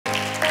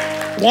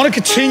I want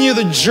to continue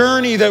the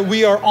journey that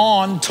we are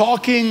on,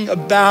 talking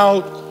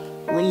about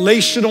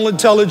relational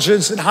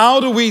intelligence and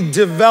how do we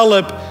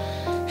develop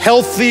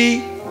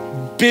healthy,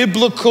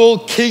 biblical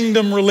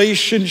kingdom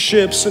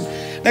relationships. And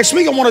next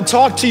week, I want to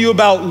talk to you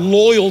about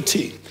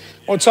loyalty.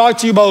 I want to talk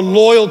to you about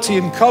loyalty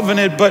and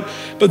covenant, but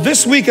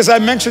this week, as I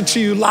mentioned to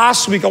you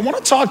last week, I want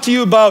to talk to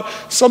you about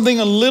something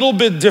a little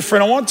bit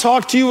different. I want to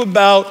talk to you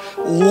about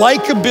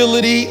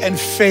likability and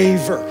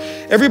favor.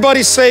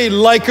 Everybody say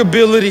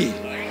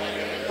likability.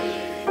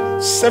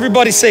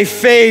 Everybody say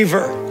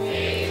favor.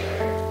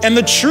 And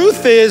the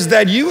truth is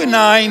that you and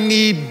I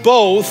need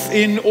both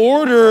in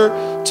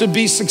order to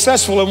be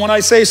successful. And when I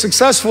say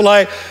successful,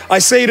 I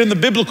say it in the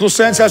biblical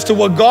sense as to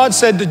what God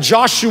said to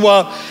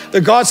Joshua,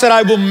 that God said,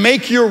 I will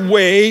make your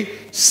way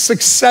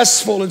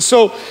successful. And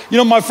so, you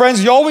know, my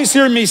friends, you always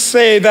hear me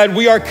say that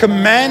we are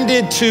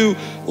commanded to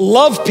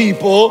love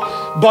people,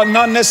 but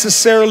not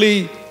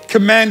necessarily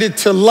commanded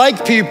to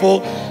like people.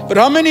 But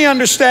how many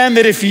understand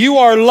that if you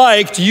are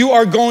liked, you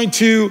are going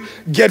to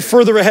get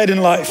further ahead in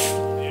life?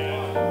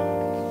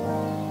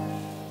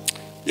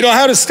 You know, I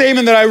had a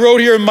statement that I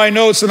wrote here in my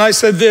notes, and I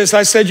said this.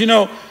 I said, you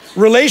know,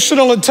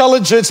 relational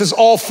intelligence is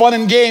all fun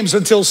and games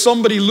until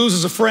somebody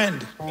loses a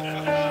friend.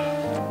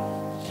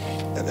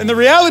 And the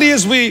reality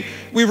is we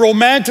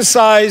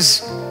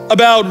romanticize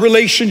about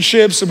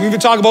relationships, and we even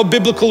talk about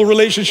biblical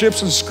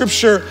relationships in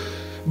scripture.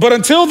 But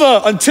until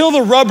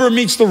the rubber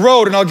meets the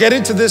road, and I'll get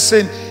into this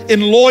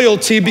in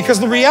loyalty, because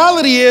the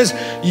reality is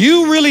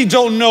you really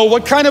don't know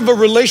what kind of a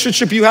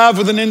relationship you have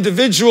with an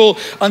individual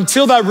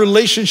until that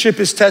relationship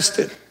is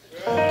tested.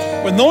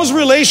 When those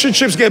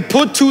relationships get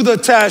put to the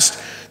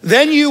test,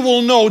 then you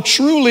will know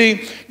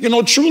truly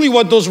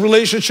what those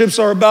relationships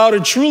are about,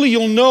 and truly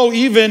you'll know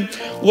even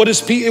what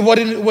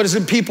is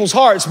in people's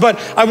hearts. But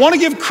I want to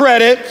give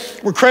credit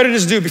where credit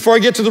is due. Before I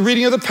get to the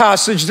reading of the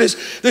passage,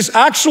 this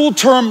actual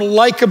term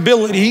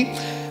likability,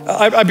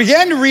 I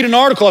began to read an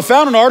article. I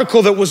found an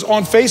article that was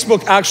on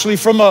Facebook actually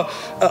from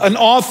an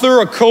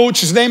author, a coach.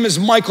 His name is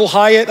Michael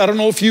Hyatt. I don't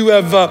know if you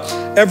have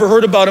ever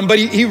heard about him, but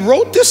he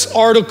wrote this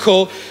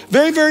article,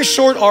 very, very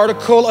short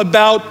article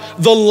about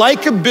the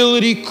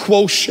likability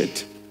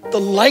quotient. The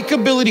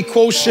likability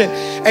quotient,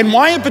 and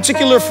why in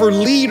particular for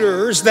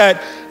leaders that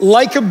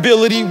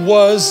likability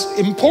was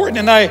important.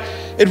 And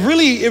it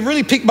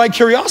really piqued my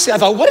curiosity. I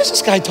thought, what is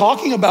this guy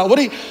talking about?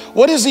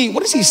 What is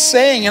he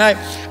saying? And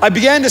I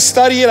began to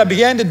study it. I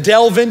began to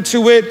delve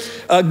into it.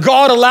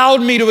 God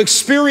allowed me to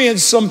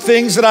experience some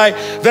things that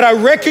I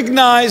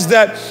recognized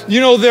that,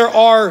 you know, there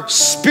are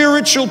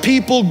spiritual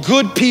people,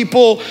 good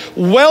people,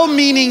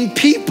 well-meaning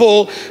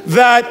people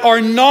that are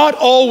not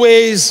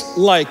always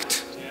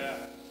liked.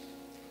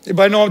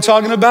 Anybody know what I'm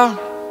talking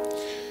about?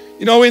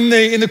 You know, in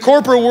the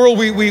corporate world,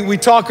 we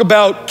talk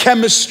about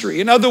chemistry.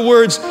 In other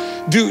words,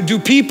 do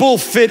people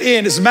fit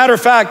in? As a matter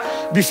of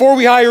fact, before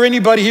we hire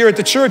anybody here at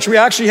the church, we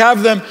actually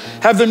have them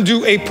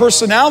do a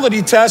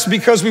personality test,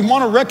 because we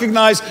want to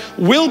recognize,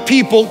 will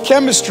they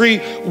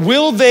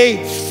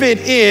fit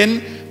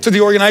in to the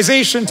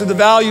organization, to the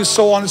values,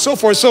 so on and so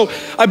forth. So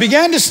I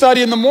began to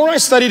study, and the more I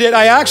studied it,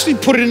 I actually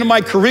put it into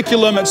my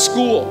curriculum at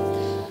school.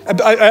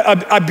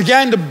 I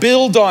began to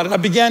build on it. I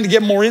began to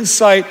get more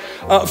insight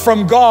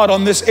from God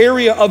on this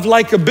area of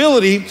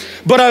likability.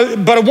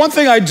 But one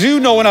thing I do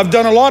know, and I've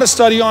done a lot of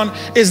study on,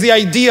 is the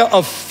idea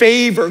of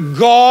favor,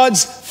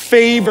 God's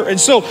favor.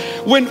 And so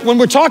when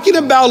we're talking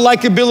about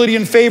likability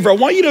and favor, I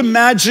want you to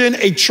imagine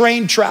a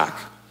train track.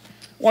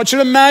 I want you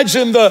to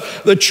imagine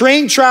the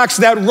train tracks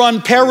that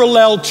run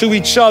parallel to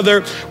each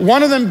other,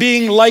 one of them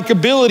being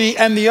likability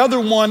and the other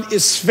one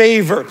is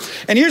favor.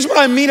 And here's what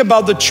I mean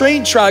about the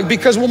train track,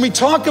 because when we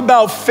talk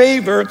about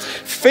favor,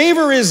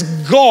 favor is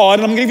God,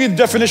 and I'm gonna give you the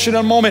definition in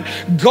a moment,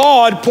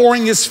 God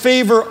pouring his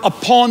favor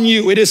upon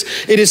you. It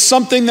is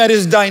something that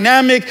is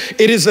dynamic,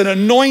 it is an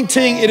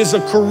anointing, it is a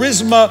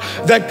charisma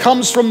that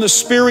comes from the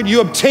Spirit.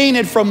 You obtain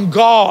it from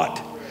God.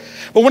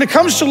 But when it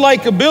comes to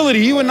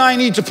likability, you and I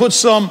need to put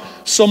some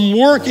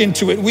work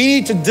into it. We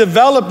need to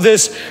develop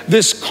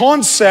this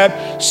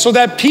concept so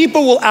that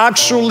people will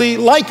actually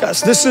like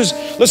us.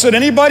 Listen,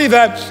 anybody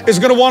that is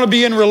going to want to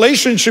be in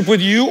relationship with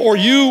you or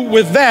you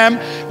with them,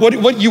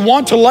 what you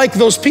want to like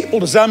those people.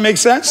 Does that make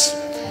sense?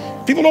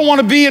 People don't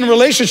want to be in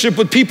relationship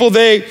with people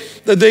that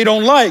they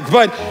don't like.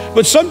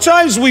 But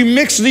sometimes we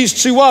mix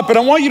these two up, and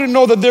I want you to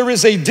know that there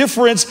is a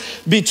difference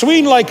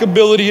between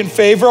likability and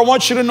favor. I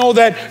want you to know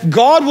that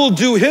God will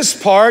do his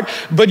part,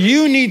 but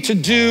you need to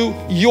do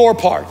your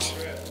part.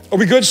 Are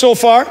we good so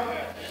far?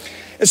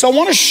 And so I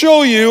want to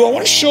show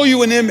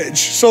you an image.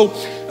 So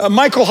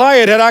Michael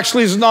Hyatt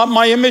is not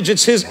my image,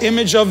 it's his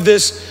image of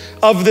this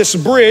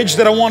bridge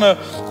that I want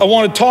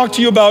to talk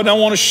to you about, and I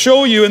want to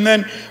show you, and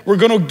then we're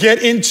going to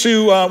get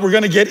into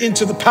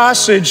the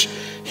passage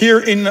here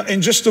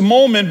in just a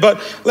moment.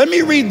 But let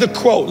me read the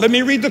quote. Let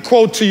me read the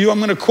quote to you. I'm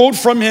going to quote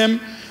from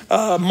him.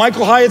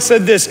 Michael Hyatt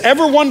said this: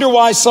 "Ever wonder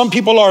why some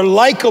people are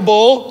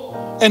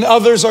likable and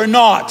others are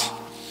not?"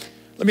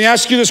 Let me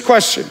ask you this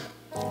question: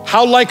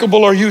 how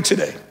likable are you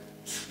today?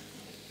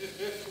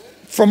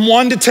 From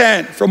 1 to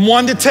 10. From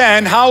 1 to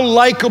 10, how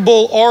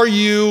likable are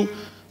you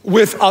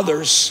with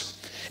others?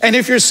 And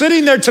if you're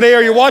sitting there today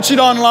or you're watching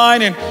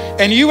online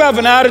and you have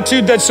an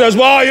attitude that says,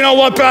 well, you know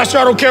what, Pastor,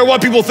 I don't care what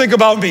people think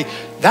about me.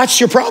 That's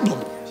your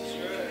problem.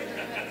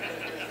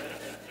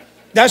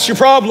 That's your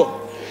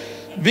problem.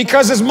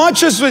 Because as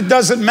much as it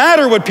doesn't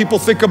matter what people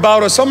think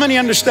about us, how many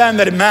understand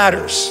that it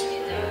matters?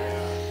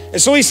 And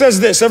so he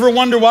says this, ever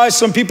wonder why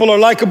some people are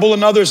likable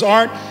and others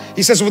aren't?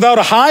 He says, without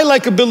a high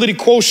likability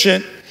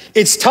quotient,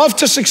 it's tough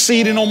to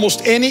succeed in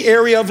almost any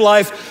area of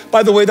life.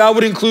 By the way, that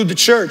would include the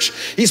church.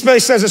 He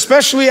says,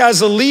 especially as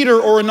a leader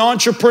or an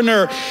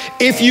entrepreneur,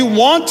 if you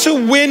want to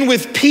win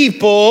with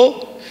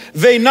people,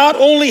 they not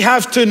only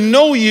have to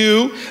know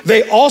you,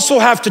 they also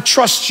have to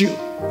trust you.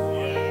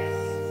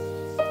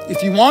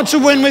 If you want to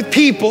win with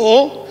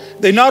people,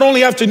 they not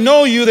only have to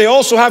know you, they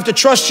also have to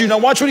trust you. Now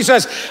watch what he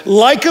says.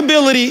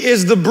 Likability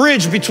is the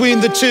bridge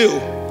between the two.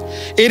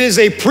 It is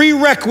a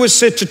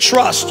prerequisite to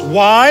trust.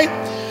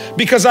 Why?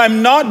 Because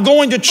I'm not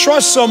going to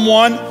trust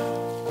someone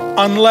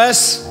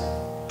unless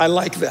I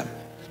like them.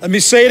 Let me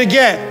say it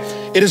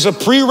again. It is a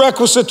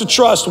prerequisite to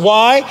trust.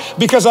 Why?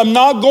 Because I'm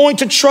not going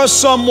to trust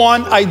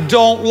someone I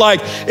don't like.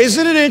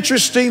 Isn't it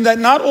interesting that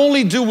not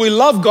only do we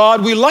love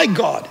God, we like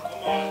God?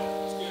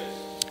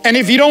 And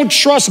if you don't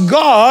trust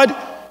God,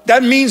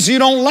 that means you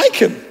don't like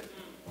Him.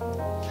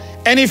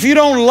 And if you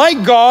don't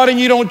like God and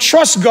you don't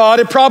trust God,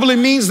 it probably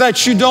means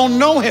that you don't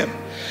know Him.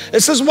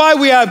 This is why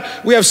we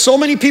have so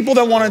many people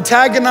that want to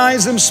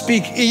antagonize Him,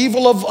 speak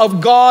evil of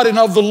God and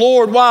of the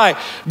Lord.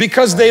 Why?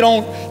 Because they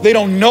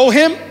don't know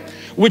Him,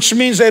 which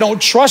means they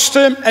don't trust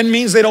Him and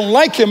means they don't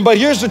like Him. But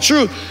here's the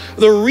truth.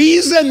 The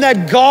reason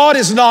that God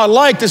is not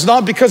liked is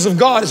not because of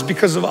God, it's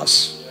because of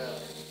us.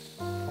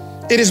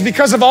 It is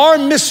because of our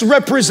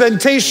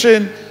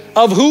misrepresentation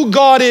of who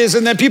God is,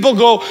 and then people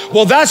go,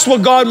 well, that's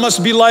what God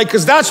must be like,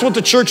 because that's what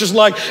the church is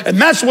like, and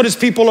that's what His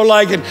people are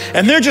like,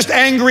 and they're just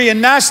angry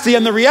and nasty.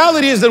 And the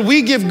reality is that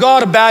we give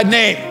God a bad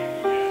name.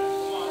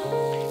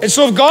 And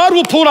so if God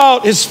will put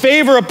out His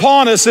favor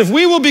upon us, if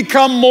we will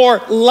become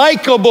more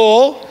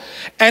likable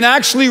and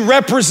actually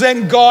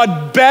represent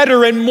God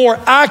better and more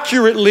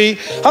accurately,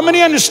 how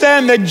many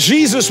understand that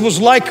Jesus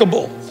was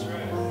likable?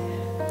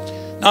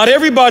 Not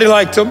everybody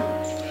liked Him,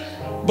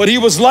 but He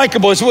was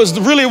likable. It was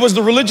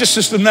the religious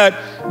system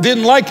that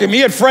didn't like Him.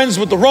 He had friends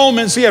with the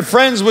Romans. He had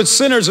friends with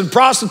sinners and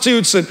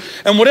prostitutes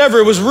and whatever.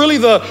 It was really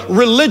the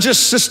religious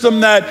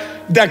system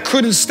that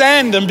couldn't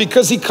stand Him,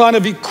 because he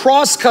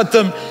cross-cut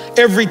them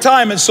every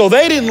time. And so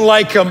they didn't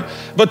like Him.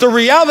 But the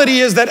reality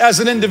is that as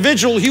an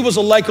individual, He was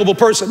a likable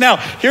person. Now,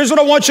 here's what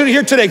I want you to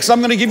hear today, because I'm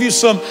going to give you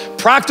some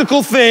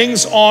practical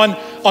things on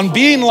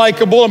being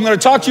likable. I'm going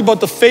to talk to you about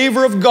the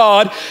favor of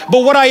God. But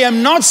what I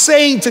am not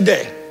saying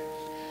today,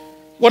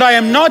 what I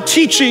am not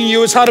teaching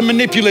you, is how to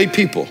manipulate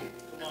people.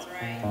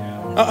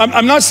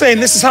 I'm not saying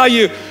this is how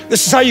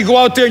you go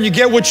out there and you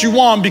get what you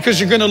want, because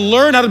you're going to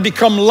learn how to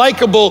become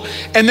likable,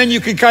 and then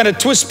you can kind of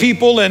twist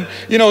people. And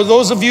you know,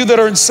 those of you that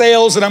are in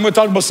sales, and I'm going to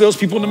talk about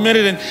salespeople in a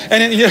minute,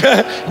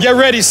 and get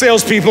ready,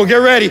 salespeople, get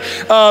ready.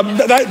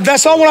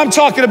 That's not what I'm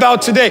talking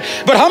about today.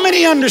 But how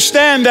many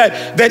understand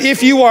that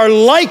if you are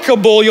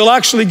likable, you'll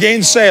actually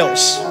gain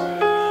sales?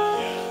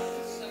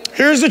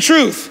 Here's the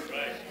truth.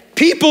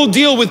 People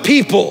deal with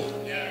people.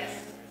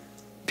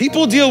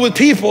 People deal with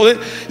people.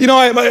 You know,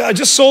 I had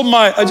to sell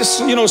my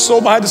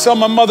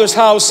mother's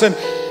house,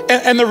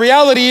 and the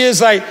reality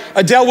is I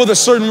dealt with a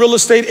certain real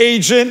estate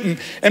agent,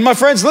 and my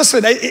friends,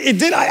 listen,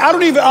 I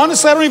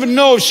don't even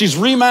know if she's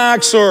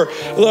Remax or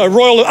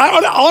Royal.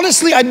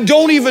 Honestly, I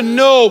don't even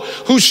know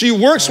who she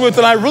works with,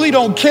 and I really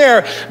don't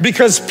care,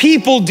 because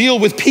people deal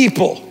with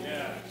people.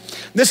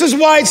 This is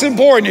why it's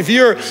important. If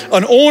you're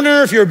an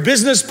owner, if you're a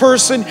business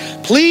person,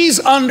 please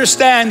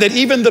understand that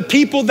even the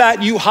people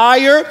that you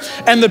hire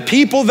and the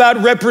people that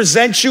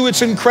represent you,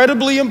 it's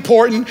incredibly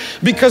important,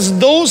 because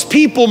those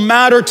people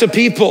matter to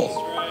people.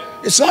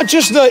 It's not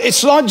just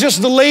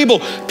the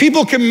label.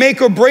 People can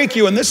make or break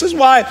you. And this is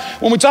why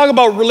when we talk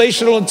about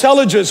relational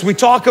intelligence, we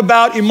talk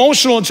about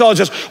emotional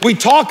intelligence, we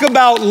talk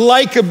about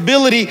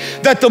likability,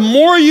 that the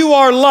more you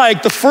are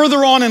liked, the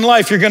further on in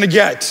life you're going to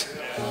get.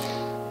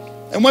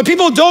 And when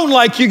people don't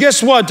like you,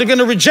 guess what? They're going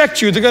to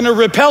reject you. They're going to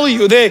repel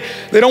you. They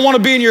don't want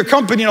to be in your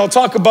company. And I'll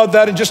talk about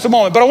that in just a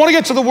moment. But I want to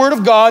get to the Word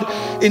of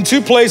God in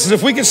two places.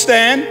 If we could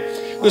stand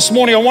this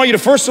morning,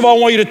 first of all, I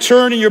want you to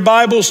turn in your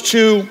Bibles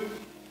to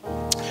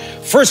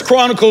 1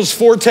 Chronicles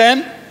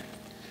 4:10.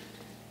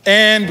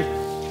 And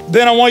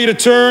then I want you to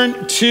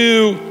turn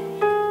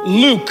to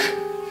Luke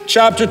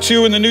chapter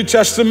 2 in the New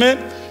Testament.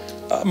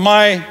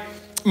 My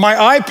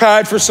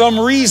iPad, for some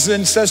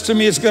reason, says to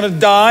me it's going to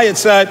die.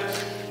 It's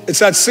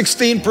at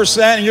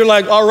 16%, and you're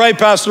like, all right,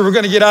 Pastor, we're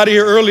going to get out of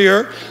here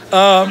earlier.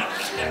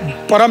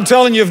 But I'm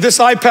telling you, if this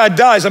iPad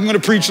dies, I'm going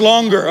to preach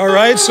longer, all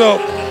right? So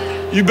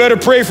you better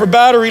pray for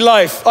battery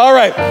life. All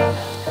right.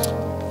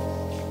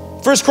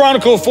 1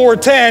 Chronicles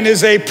 4:10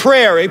 is a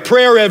prayer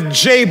of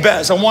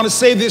Jabez. I want to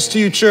say this to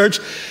you, church.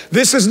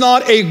 This is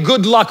not a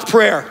good luck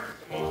prayer.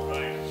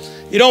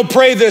 You don't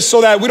pray this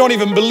so that we don't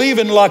even believe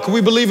in luck.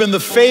 We believe in the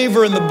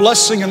favor and the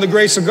blessing and the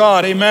grace of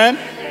God. Amen?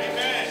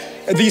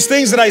 Amen. These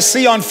things that I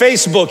see on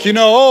Facebook, you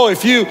know, oh,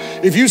 if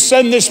you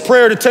send this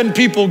prayer to 10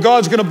 people,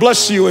 God's going to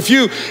bless you. If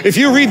you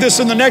read this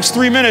in the next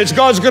 3 minutes,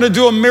 God's going to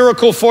do a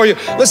miracle for you.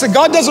 Listen,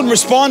 God doesn't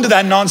respond to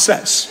that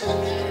nonsense.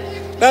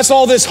 That's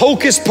all this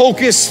hocus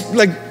pocus,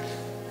 like,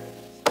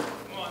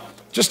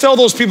 just tell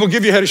those people,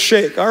 give your head a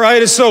shake, all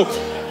right? And so,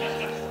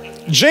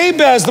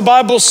 Jabez, the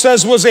Bible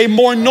says, was a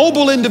more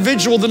noble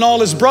individual than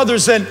all his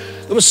brothers, and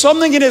there was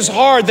something in his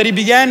heart that he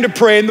began to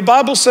pray. And the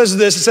Bible says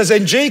this, it says,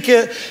 and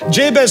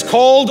Jabez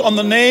called on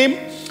the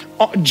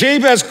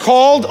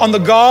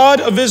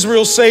God of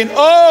Israel, saying,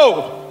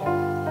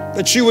 oh,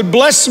 that you would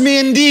bless me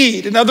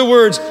indeed. In other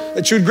words,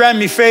 that you would grant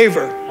me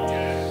favor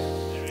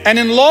and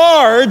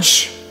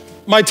enlarge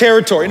my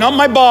territory, not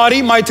my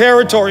body, my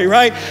territory,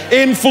 right?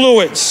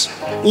 Influence,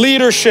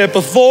 leadership,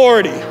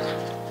 authority.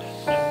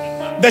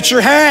 That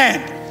your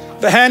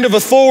hand, the hand of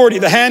authority,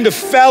 the hand of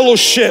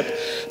fellowship,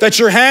 that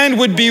your hand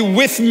would be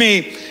with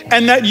me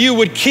and that you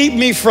would keep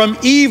me from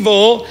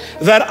evil,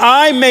 that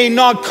I may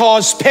not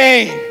cause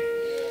pain.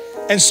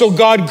 And so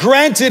God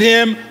granted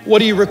him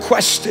what he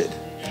requested.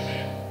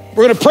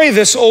 We're going to pray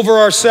this over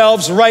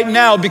ourselves right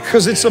now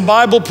because it's a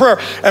Bible prayer.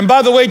 And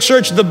by the way,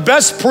 church, the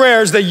best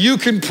prayers that you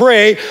can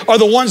pray are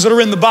the ones that are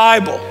in the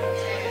Bible.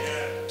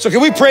 So can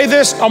we pray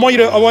this? I want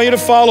you to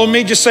follow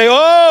me. Just say,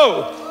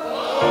 oh.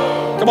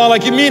 Come on,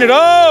 like you mean it.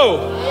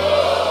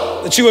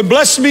 Oh, that you would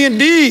bless me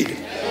indeed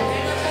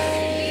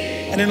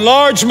and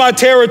enlarge my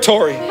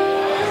territory.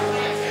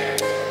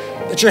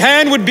 That your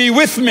hand would be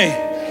with me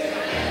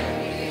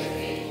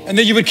and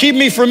that you would keep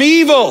me from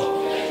evil,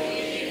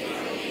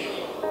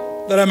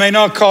 that I may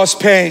not cause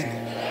pain.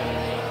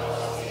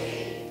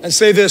 And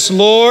say this,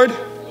 Lord,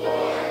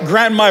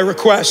 grant my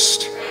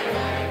request.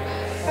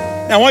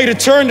 Now I want you to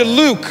turn to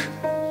Luke.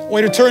 I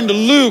want you to turn to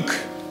Luke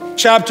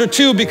chapter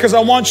 2 because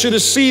I want you to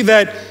see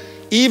that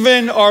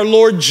even our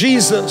Lord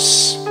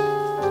Jesus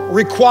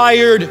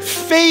required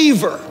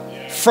favor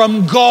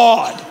from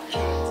God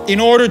in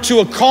order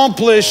to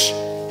accomplish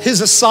his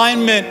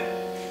assignment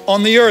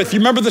on the earth. You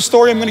remember the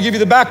story? I'm going to give you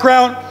the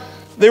background.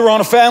 They were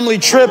on a family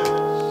trip.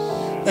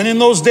 And in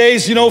those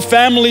days, you know,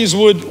 families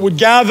would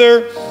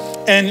gather.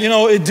 And, you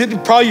know, you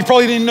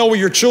probably didn't know where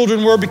your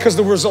children were because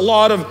there was a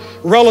lot of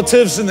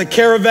relatives in the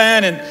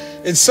caravan.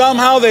 And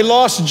somehow they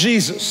lost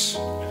Jesus.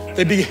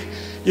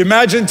 You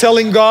imagine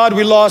telling God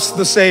we lost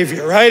the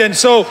Savior, right? And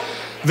so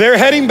they're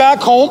heading back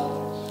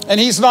home and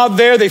he's not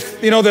there.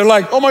 They're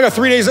like, oh my God,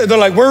 3 days. They're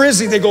like, where is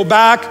he? They go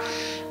back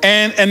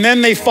and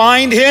then they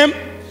find him.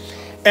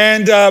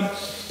 And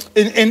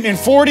in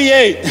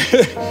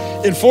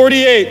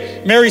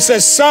 48, Mary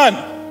says,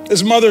 son,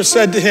 his mother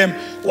said to him,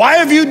 why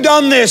have you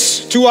done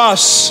this to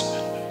us?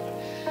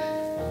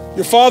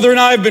 Your father and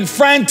I have been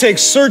frantic,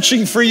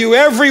 searching for you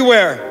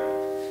everywhere.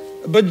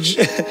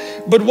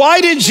 But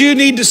why did you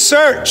need to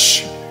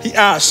search? He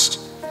asked.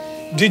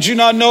 Did you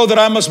not know that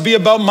I must be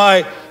about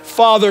my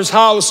father's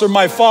house or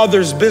my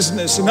father's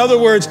business? In other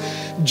words,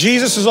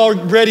 Jesus is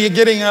already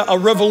getting a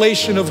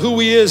revelation of who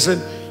he is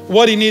and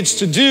what he needs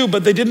to do,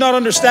 but they did not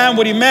understand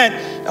what he meant.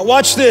 Now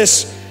watch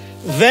this.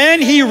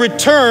 Then he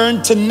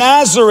returned to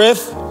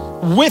Nazareth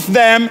with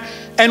them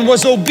and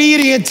was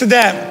obedient to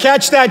them.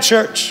 Catch that,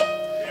 church.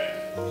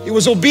 He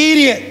was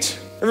obedient.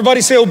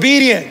 Everybody say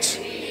obedient.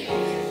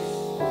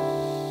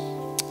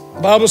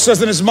 The Bible says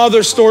that his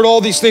mother stored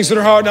all these things in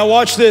her heart. Now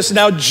watch this.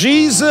 Now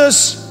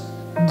Jesus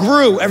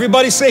grew.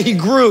 Everybody say he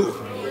grew.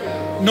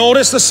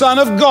 Notice the Son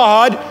of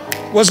God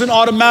wasn't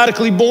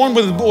automatically born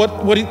with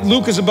what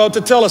Luke is about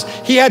to tell us.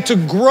 He had to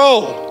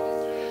grow.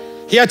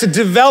 He had to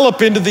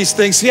develop into these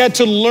things. He had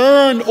to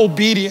learn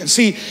obedience.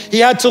 He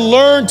had to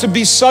learn to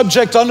be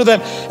subject unto them.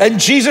 And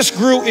Jesus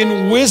grew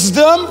in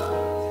wisdom,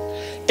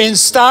 in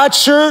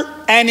stature,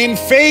 and in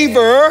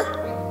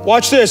favor.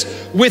 Watch this.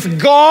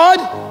 With God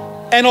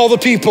and all the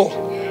people.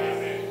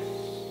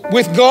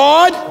 With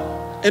God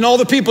and all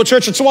the people.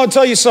 Church, I just want to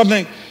tell you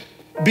something.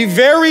 Be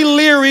very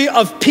leery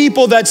of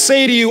people that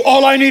say to you,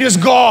 all I need is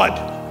God.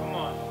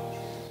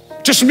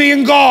 Just me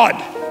and God.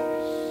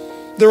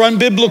 They're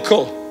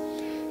unbiblical.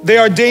 They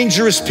are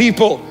dangerous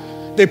people.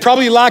 They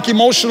probably lack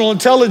emotional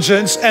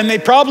intelligence and they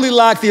probably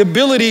lack the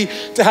ability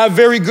to have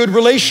very good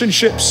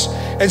relationships.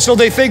 And so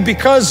they think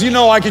because,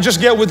 I can just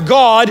get with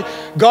God,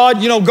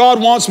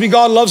 God wants me,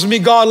 God loves me,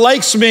 God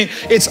likes me.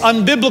 It's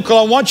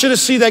unbiblical. I want you to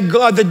see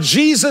that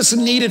Jesus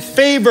needed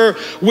favor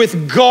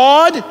with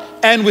God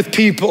and with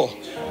people.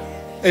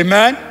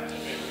 Amen.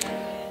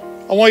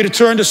 I want you to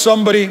turn to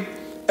somebody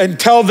and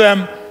tell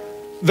them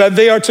that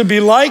they are to be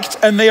liked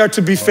and they are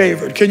to be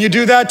favored. Can you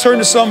do that? Turn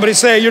to somebody,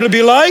 say, you're to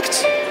be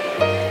liked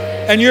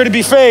and you're to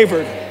be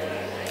favored.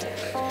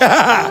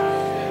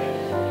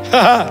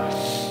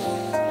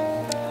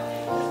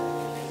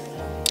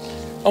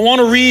 I want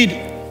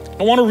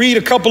to read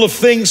a couple of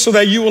things so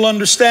that you will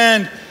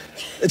understand.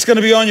 It's going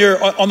to be on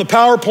the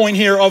PowerPoint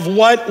here of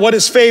what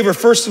is favor.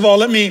 First of all,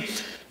 let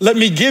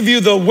me give you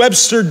the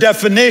Webster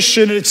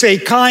definition. It's a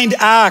kind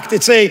act.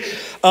 It's a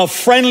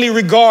friendly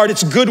regard,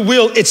 it's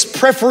goodwill, it's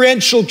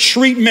preferential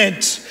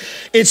treatment,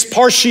 it's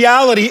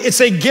partiality, it's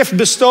a gift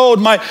bestowed.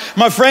 My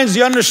friends,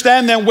 you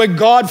understand that when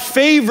God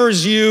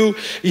favors you,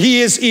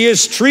 He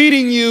is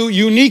treating you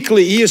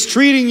uniquely. He is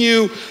treating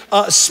you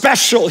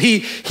special.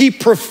 He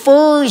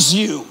prefers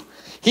you.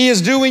 He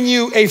is doing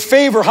you a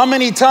favor. How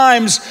many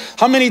times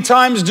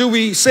do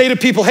we say to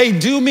people, hey,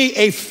 do me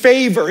a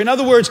favor? In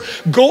other words,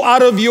 go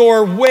out of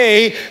your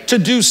way to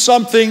do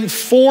something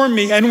for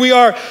me. And we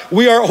are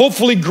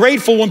hopefully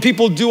grateful when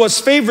people do us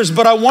favors,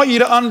 but I want you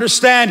to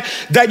understand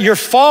that your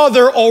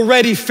Father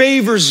already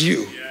favors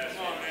you.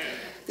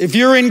 If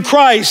you're in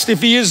Christ,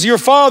 if He is your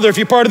Father, if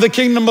you're part of the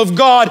kingdom of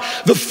God,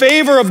 the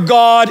favor of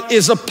God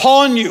is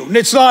upon you. And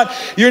it's not,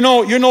 you're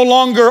no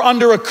longer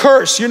under a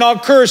curse. You're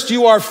not cursed,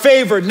 you are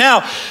favored.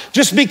 Now,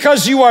 just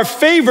because you are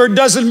favored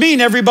doesn't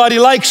mean everybody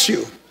likes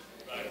you.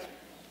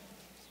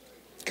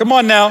 Come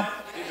on now.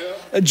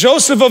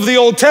 Joseph of the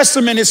Old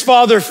Testament, his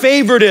father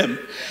favored him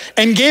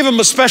and gave him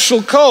a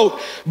special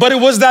coat, but it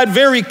was that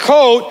very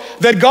coat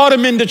that got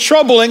him into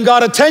trouble and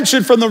got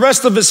attention from the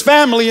rest of his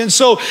family. And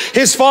so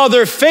his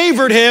father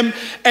favored him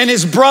and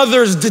his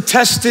brothers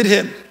detested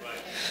him.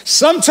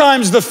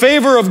 Sometimes the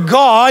favor of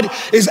God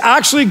is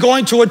actually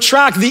going to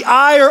attract the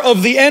ire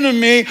of the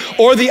enemy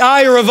or the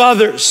ire of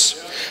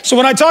others. So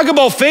when I talk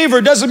about favor,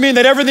 it doesn't mean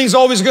that everything's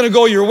always going to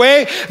go your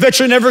way, that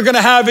you're never going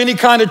to have any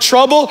kind of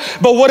trouble.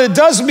 But what it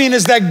does mean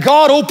is that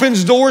God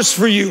opens doors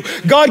for you.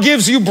 God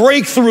gives you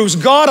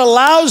breakthroughs. God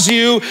allows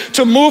you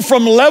to move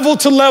from level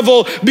to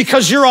level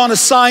because you're on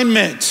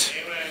assignment,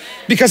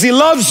 because He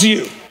loves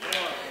you.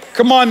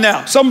 Come on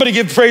now. Somebody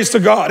give praise to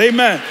God.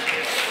 Amen.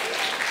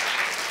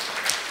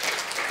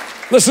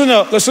 Listen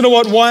to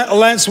what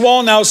Lance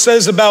Wallnau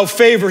says about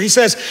favor. He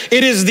says,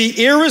 it is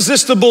the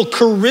irresistible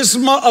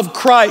charisma of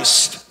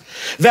Christ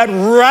that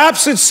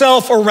wraps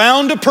itself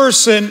around a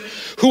person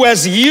who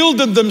has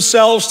yielded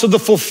themselves to the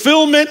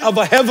fulfillment of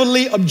a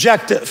heavenly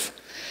objective.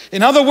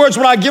 In other words,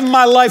 when I give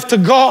my life to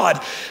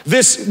God,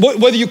 this,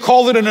 whether you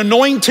call it an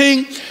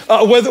anointing,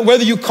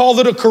 whether you call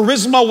it a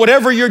charisma,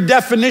 whatever your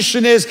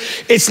definition is,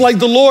 it's like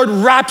the Lord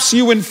wraps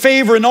you in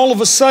favor, and all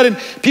of a sudden,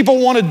 people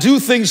want to do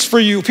things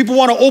for you. People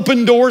want to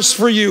open doors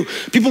for you.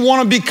 People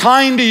want to be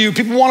kind to you.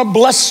 People want to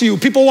bless you.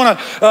 People want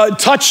to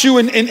touch you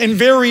in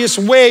various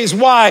ways.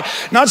 Why?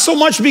 Not so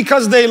much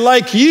because they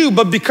like you,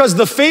 but because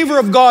the favor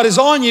of God is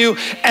on you,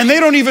 and they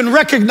don't even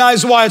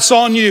recognize why it's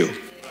on you.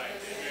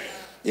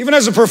 Even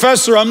as a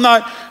professor, I'm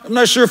not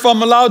sure if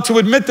I'm allowed to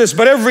admit this,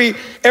 but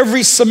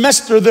every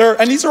semester there,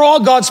 and these are all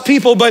God's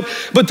people, but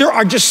there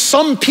are just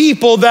some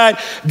people that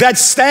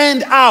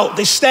stand out.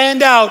 They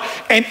stand out,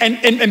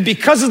 and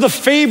because of the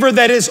favor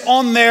that is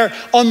on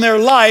their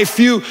life,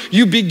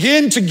 you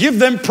begin to give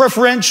them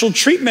preferential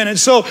treatment. And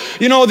so,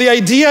 the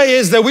idea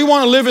is that we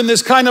want to live in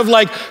this kind of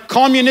like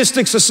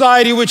communistic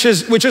society, which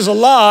is a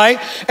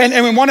lie,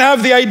 and we want to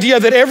have the idea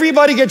that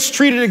everybody gets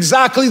treated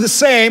exactly the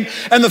same.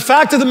 And the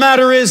fact of the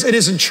matter is, it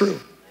isn't true.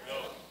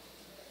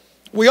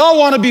 We all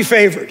want to be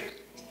favored.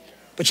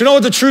 But you know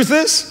what the truth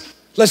is?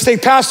 Let's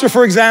take Pastor,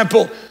 for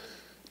example.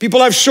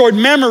 People have short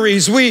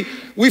memories. We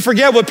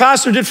forget what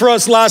Pastor did for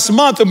us last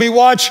month, and we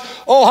watch,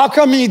 how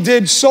come he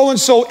did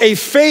so-and-so a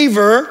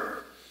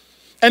favor?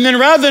 And then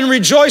rather than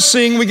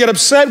rejoicing, we get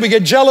upset, we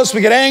get jealous, we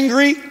get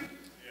angry,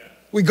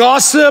 we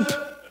gossip,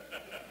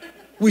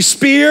 we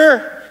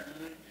spear.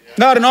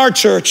 Not in our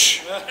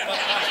church.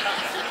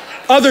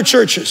 Other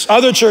churches.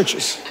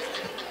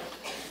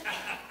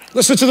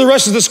 Listen to the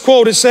rest of this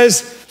quote. It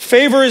says,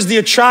 favor is the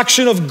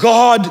attraction of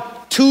God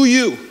to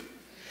you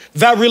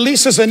that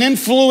releases an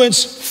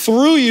influence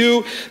through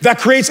you that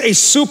creates a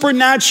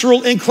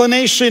supernatural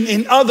inclination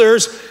in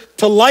others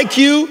to like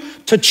you,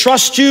 to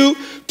trust you,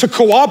 to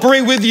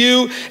cooperate with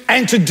you,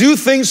 and to do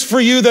things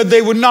for you that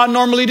they would not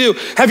normally do.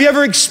 Have you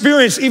ever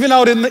experienced, even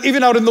out in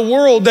the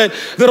world, that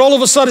all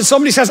of a sudden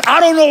somebody says,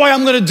 I don't know why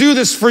I'm going to do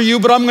this for you,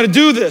 but I'm going to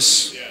do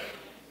this.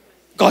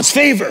 God's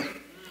favor.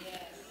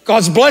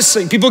 God's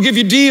blessing. People give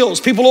you deals.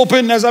 People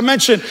open, as I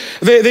mentioned,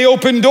 they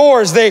open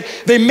doors. They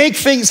make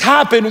things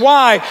happen.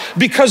 Why?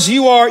 Because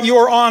you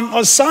are on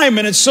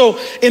assignment. And so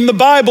in the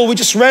Bible, we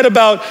just read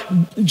about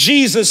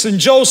Jesus and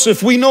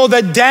Joseph. We know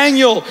that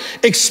Daniel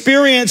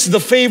experienced the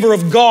favor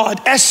of God.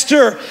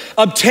 Esther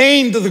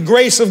obtained the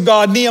grace of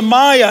God.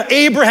 Nehemiah,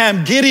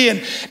 Abraham,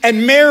 Gideon,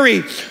 and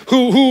Mary,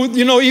 who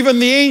even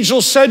the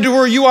angel said to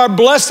her, you are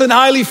blessed and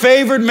highly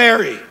favored,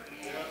 Mary.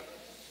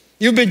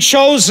 You've been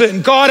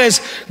chosen. God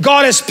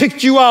has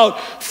picked you out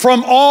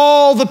from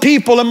all the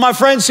people. And my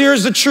friends,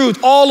 here's the truth.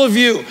 All of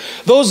you,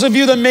 those of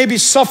you that maybe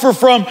suffer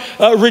from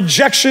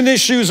rejection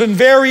issues and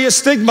various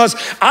stigmas,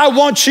 I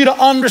want you to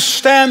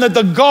understand that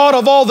the God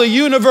of all the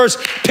universe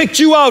picked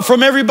you out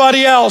from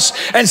everybody else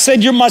and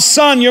said, you're my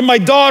son, you're my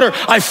daughter,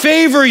 I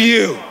favor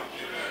you.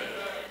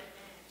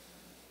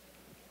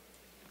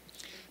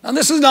 And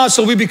this is not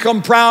so we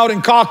become proud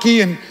and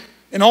cocky and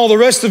And all the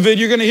rest of it,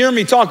 you're going to hear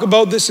me talk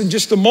about this in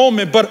just a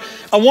moment, but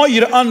I want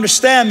you to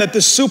understand that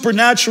this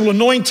supernatural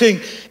anointing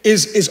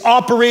is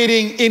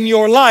operating in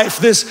your life.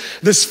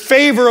 This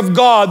favor of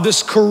God,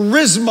 this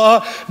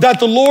charisma that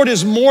the Lord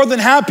is more than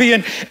happy.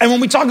 And when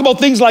we talk about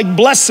things like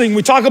blessing,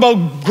 we talk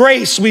about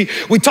grace, we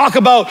talk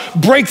about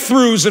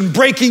breakthroughs and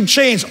breaking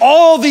chains.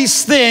 All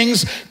these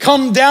things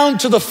come down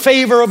to the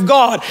favor of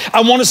God.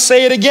 I want to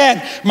say it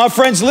again. My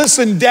friends,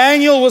 listen,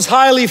 Daniel was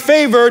highly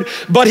favored,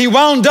 but he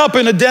wound up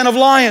in a den of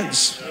lions.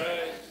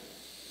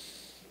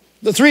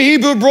 The 3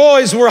 Hebrew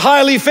boys were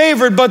highly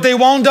favored, but they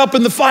wound up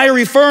in the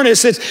fiery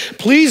furnace.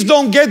 Please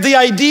don't get the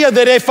idea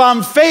that if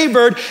I'm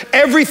favored,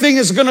 everything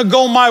is going to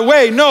go my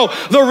way. No,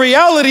 the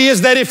reality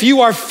is that if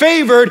you are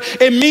favored,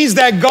 it means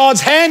that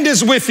God's hand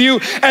is with you,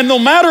 and no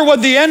matter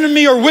what the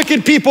enemy or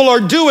wicked people are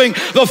doing,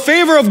 the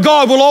favor of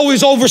God will always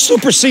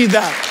supersede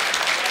that.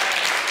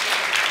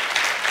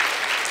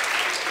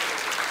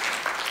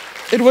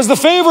 It was the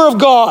favor of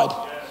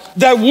God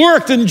that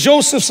worked in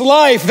Joseph's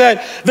life,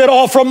 that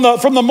all from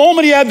the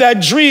moment he had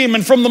that dream,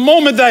 and from the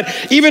moment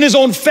that even his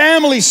own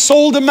family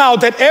sold him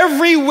out, that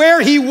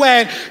everywhere he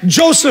went,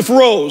 Joseph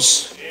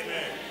rose.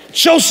 Amen.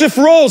 Joseph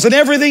rose, and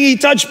everything he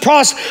touched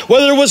prospered,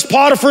 whether it was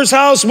Potiphar's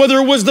house, whether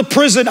it was the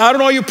prison. I don't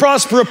know how you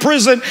prosper a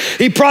prison.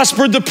 He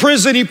prospered the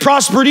prison. He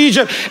prospered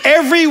Egypt.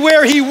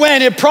 Everywhere he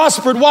went, it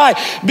prospered. Why?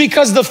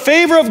 Because the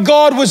favor of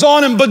God was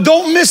on him. But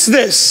don't miss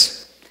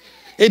this.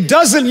 It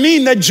doesn't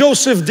mean that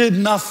Joseph did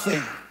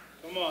nothing.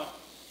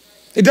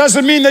 It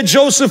doesn't mean that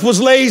Joseph was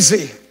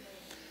lazy.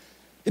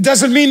 It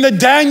doesn't mean that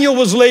Daniel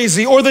was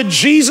lazy or that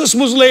Jesus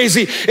was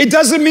lazy. It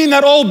doesn't mean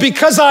that,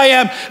 because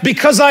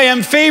I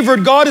am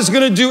favored, God is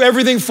going to do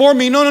everything for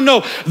me.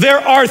 No. There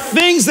are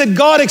things that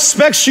God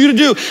expects you to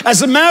do.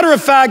 As a matter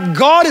of fact,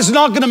 God is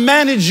not going to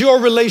manage your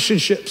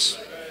relationships.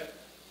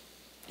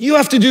 You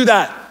have to do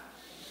that.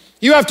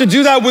 You have to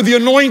do that with the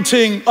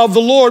anointing of the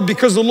Lord,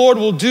 because the Lord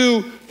will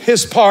do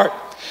his part.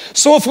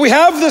 So if we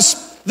have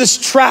this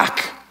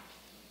track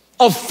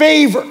of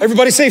favor.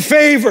 Everybody say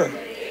favor.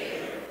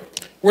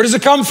 Where does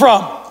it come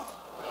from?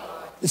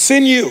 It's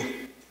in you.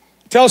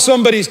 Tell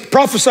somebody,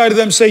 prophesy to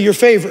them, say you're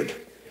favored.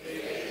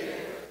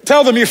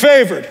 Tell them you're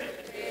favored.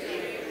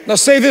 Now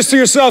say this to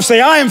yourself,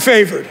 say I am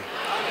favored.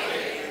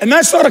 And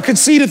that's not a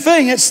conceited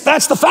thing,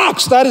 that's the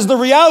facts, that is the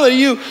reality.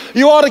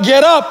 You ought to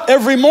get up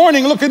every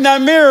morning, look in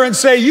that mirror and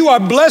say you are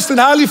blessed and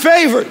highly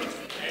favored.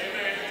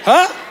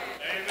 Huh?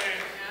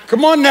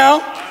 Come on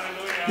now.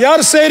 You ought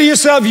to say to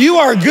yourself, you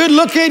are good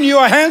looking, you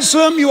are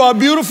handsome, you are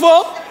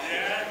beautiful.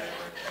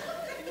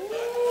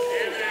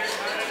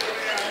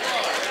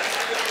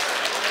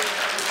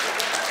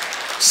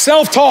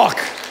 Self-talk.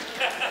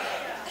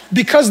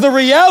 Because the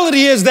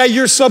reality is that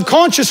your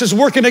subconscious is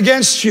working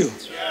against you.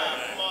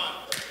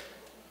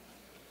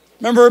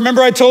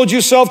 Remember I told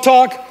you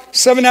self-talk?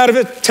 7 out of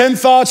it, 10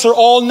 thoughts are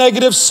all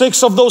negative.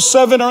 6 of those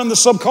 7 are in the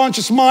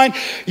subconscious mind.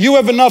 You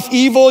have enough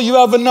evil, you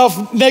have enough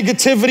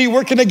negativity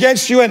working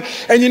against you. And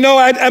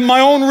at my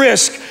own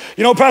risk,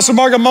 Pastor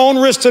Mark, at my own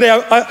risk today,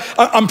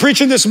 I'm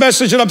preaching this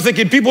message and I'm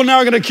thinking people now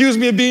are going to accuse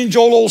me of being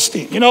Joel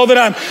Osteen.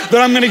 That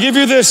I'm going to give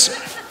you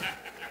this.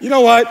 You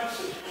know what?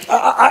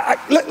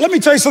 Let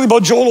me tell you something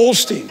about Joel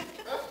Osteen.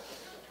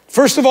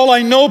 First of all,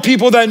 I know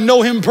people that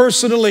know him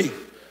personally.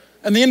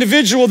 And the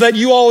individual that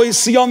you always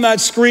see on that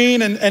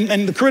screen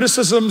and the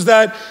criticisms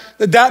that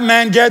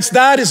man gets,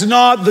 that is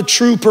not the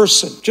true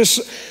person.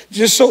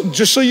 Just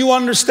so you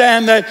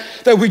understand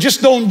that we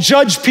just don't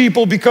judge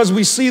people because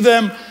we see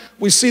them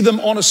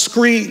on a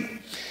screen.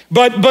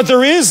 But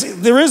there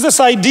is this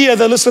idea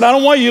that, listen, I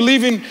don't want you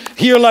leaving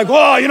here like,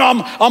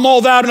 I'm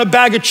all that in a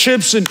bag of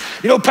chips, and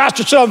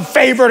Pastor said I'm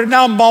favored and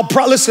now I'm all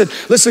proud.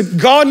 Listen,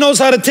 God knows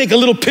how to take a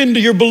little pin to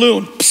your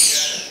balloon.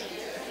 Psst.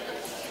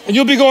 And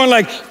you'll be going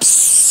like,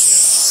 psst.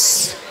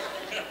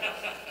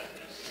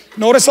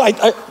 Notice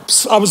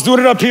I was doing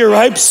it up here,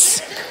 right?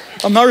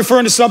 Psst. I'm not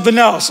referring to something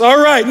else. All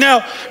right,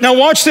 now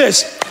watch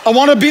this. I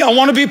want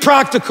to be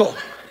practical.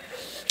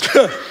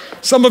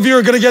 Some of you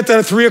are going to get that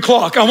at 3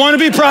 o'clock. I want to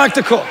be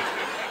practical.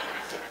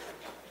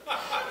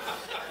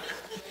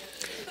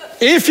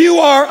 If you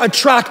are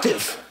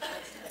attractive,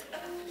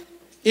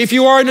 if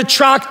you are an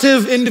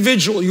attractive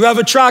individual, you have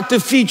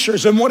attractive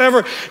features and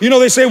whatever,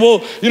 they say,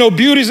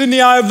 beauty's in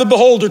the eye of the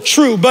beholder.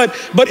 True, but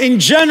in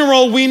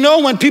general, we know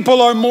when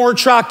people are more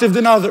attractive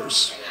than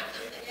others.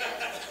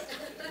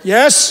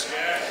 Yes?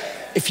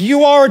 If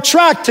you are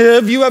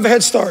attractive, you have a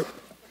head start.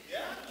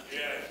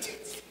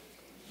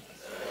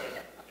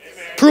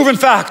 Proven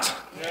fact.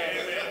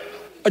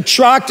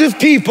 Attractive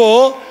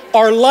people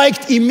are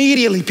liked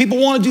immediately. People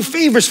want to do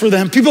favors for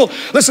them. People,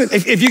 listen,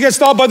 if you get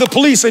stopped by the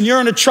police and you're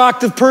an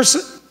attractive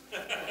person.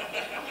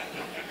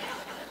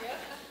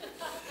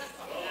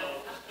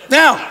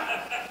 Now,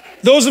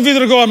 those of you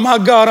that are going, my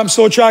God, I'm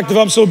so attractive,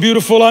 I'm so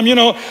beautiful,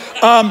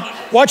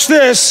 watch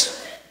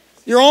this.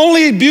 You're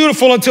only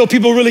beautiful until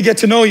people really get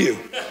to know you.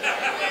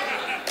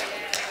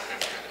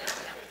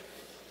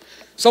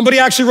 Somebody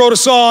actually wrote a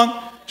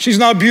song, she's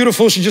not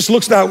beautiful, she just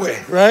looks that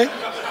way, right?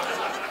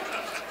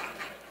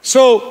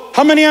 So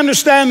how many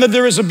understand that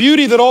there is a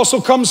beauty that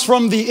also comes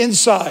from the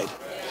inside?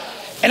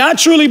 And I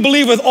truly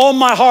believe with all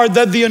my heart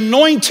that the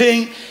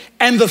anointing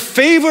and the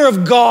favor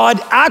of God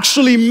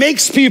actually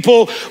makes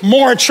people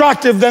more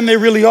attractive than they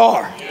really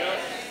are.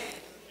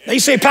 Now you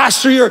say,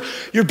 Pastor,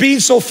 you're being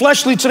so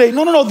fleshly today.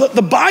 No.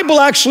 The Bible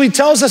actually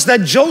tells us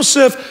that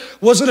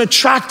Joseph was an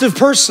attractive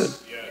person.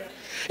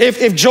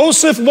 If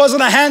Joseph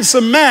wasn't a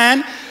handsome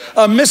man,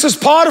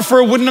 Mrs.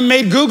 Potiphar wouldn't have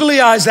made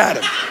googly eyes at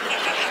him.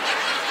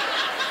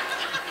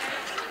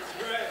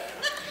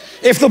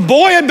 If the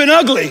boy had been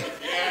ugly,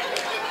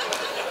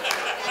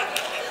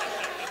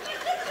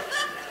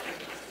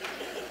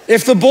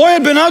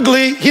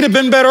 he'd have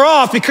been better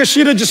off, because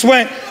she'd have just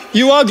went,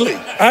 you ugly.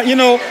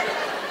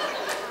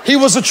 He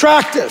was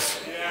attractive.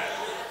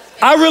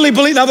 I really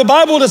believe, now the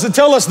Bible doesn't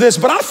tell us this,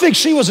 but I think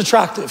she was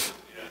attractive.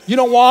 You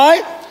know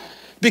why?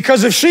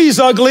 Because if she's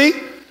ugly,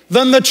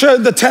 then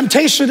the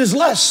temptation is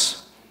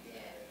less.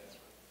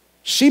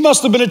 She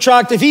must have been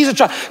attractive. He's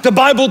attractive. The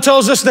Bible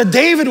tells us that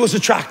David was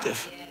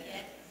attractive.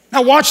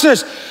 Now watch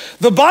this.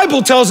 The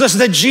Bible tells us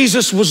that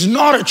Jesus was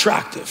not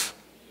attractive.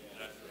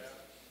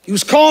 He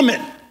was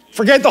common.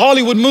 Forget the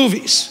Hollywood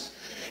movies.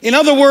 In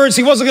other words,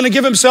 he wasn't going to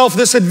give himself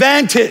this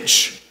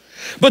advantage.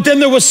 But then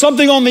there was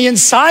something on the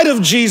inside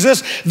of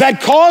Jesus that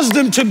caused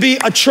him to be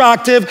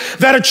attractive,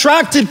 that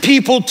attracted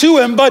people to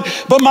him. But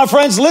my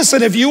friends,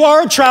 listen, if you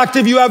are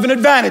attractive, you have an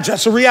advantage.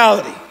 That's a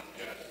reality.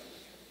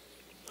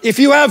 If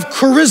you have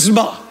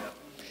charisma,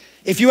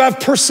 if you have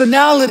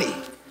personality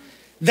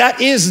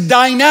that is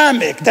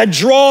dynamic, that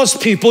draws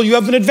people, you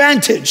have an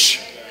advantage.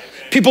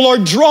 People are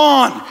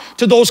drawn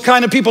to those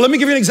kind of people. Let me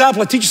give you an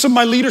example. I teach some of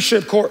my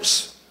leadership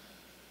course.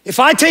 If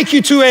I take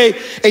you to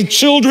a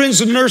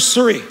children's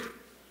nursery,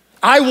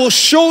 I will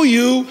show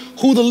you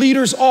who the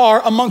leaders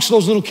are amongst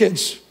those little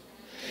kids.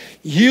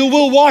 You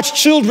will watch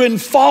children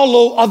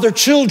follow other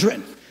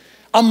children.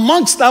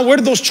 Amongst that, where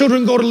did those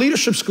children go to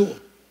leadership school?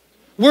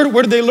 Where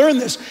did they learn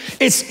this?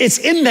 It's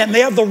in them.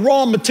 They have the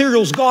raw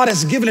materials. God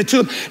has given it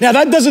to them. Now,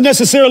 that doesn't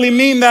necessarily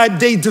mean that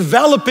they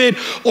develop it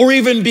or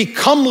even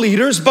become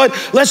leaders, but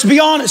let's be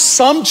honest.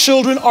 Some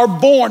children are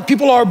born.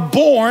 People are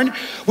born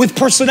with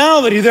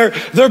personality.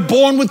 They're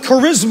born with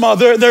charisma.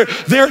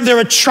 They're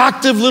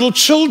attractive little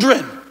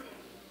children.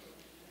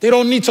 They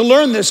don't need to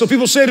learn this. So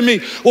people say to me,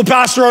 well,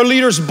 Pastor, are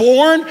leaders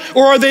born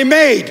or are they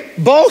made?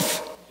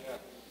 Both.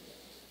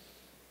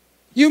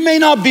 You may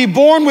not be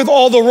born with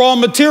all the raw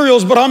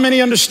materials, but how many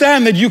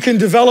understand that you can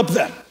develop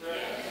them?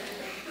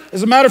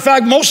 As a matter of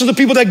fact, most of the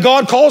people that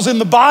God calls in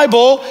the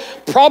Bible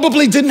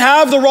probably didn't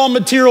have the raw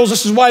materials.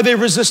 This is why they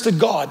resisted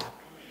God.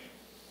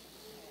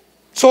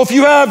 So if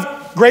you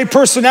have great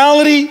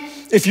personality,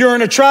 if you're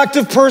an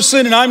attractive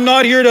person, and I'm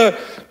not here to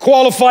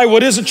qualify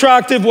what is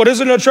attractive, what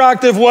isn't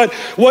attractive, but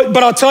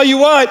I'll tell you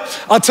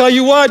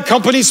what,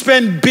 companies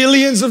spend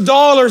billions of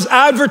dollars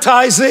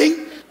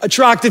advertising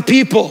attractive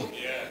people.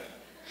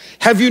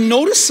 Have you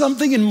noticed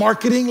something in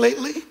marketing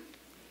lately?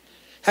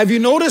 Have you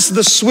noticed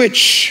the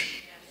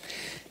switch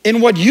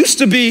in what used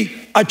to be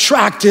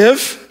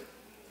attractive,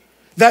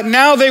 that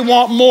now they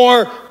want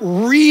more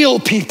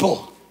real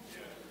people?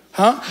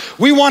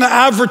 We want to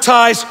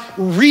advertise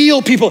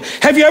real people.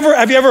 Have you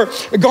ever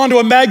gone to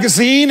a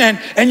magazine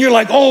and you're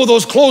like, oh,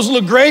 those clothes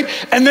look great,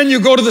 and then you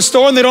go to the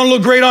store and they don't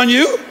look great on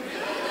you?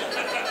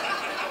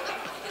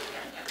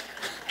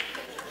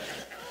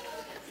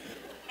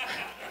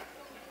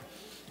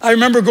 I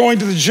remember going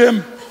to the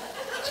gym.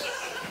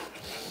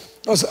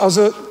 This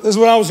is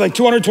when I was like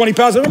 220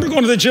 pounds. I remember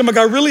going to the gym. I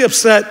got really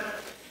upset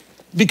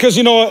because,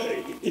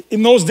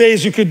 in those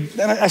days you could,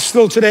 and I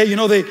still today,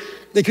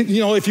 they could,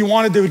 if you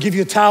wanted, they would give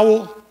you a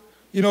towel,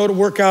 to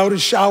work out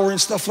and shower and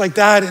stuff like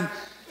that.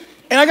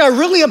 And I got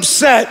really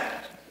upset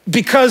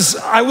because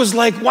I was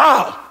like,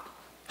 wow,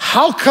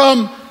 how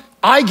come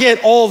I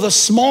get all the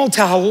small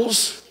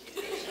towels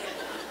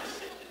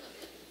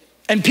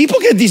and people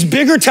get these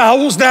bigger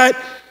towels that,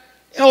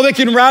 they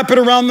can wrap it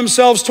around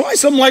themselves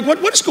twice. I'm like,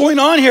 what is going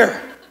on here?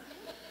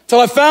 Till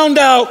I found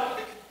out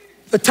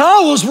the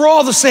towels were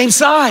all the same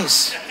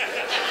size.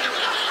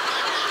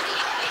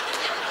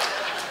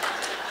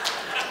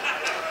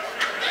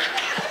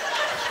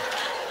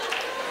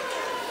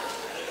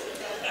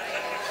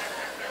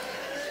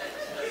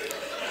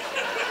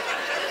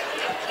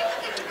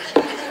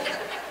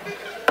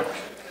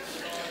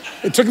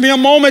 It took me a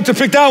moment to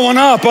pick that one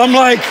up. I'm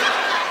like,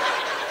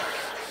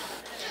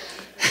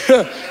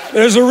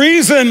 there's a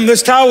reason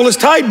this towel is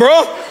tight,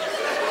 bro.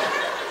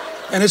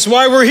 And it's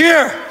why we're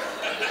here.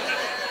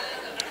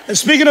 And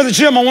speaking of the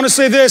gym, I want to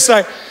say this.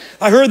 I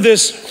heard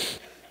this.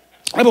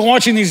 I've been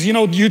watching these,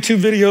 YouTube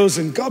videos,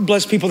 and God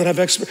bless people that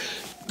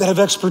have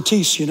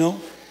expertise,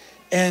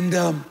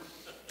 And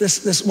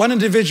this one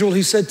individual,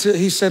 he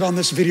said on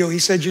this video, he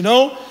said,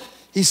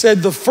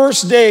 the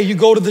first day you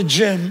go to the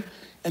gym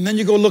and then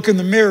you go look in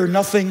the mirror,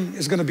 nothing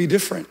is going to be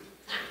different.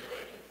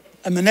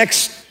 And the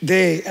next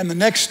day and the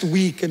next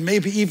week and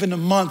maybe even a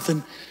month.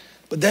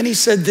 But then he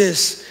said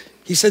this,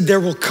 he said, there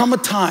will come a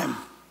time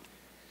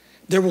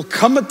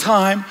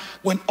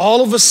when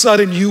all of a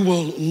sudden you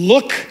will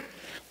look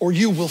or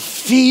you will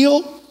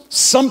feel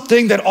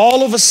something that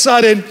all of a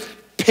sudden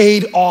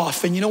paid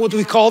off. And you know what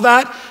we call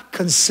that?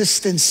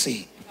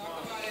 Consistency.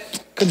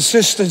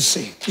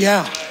 Consistency,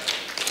 yeah.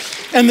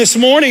 And this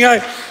morning,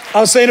 I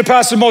was saying to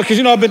Pastor Mo, because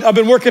I've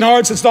been working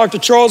hard since Dr.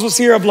 Charles was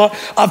here.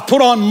 I've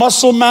put on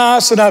muscle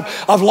mass and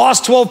I've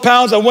lost 12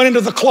 pounds. I went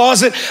into the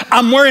closet.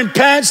 I'm wearing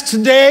pants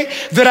today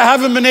that I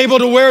haven't been able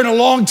to wear in a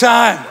long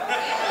time.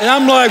 And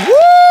I'm like, woo!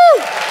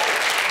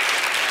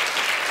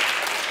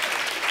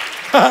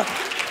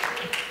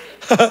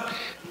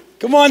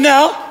 Come on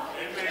now.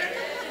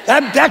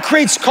 That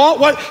creates,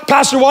 what?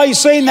 Pastor, why are you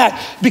saying that?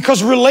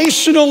 Because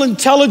relational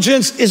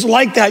intelligence is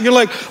like that. You're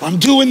like, I'm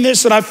doing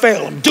this and I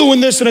fail. I'm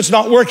doing this and it's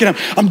not working.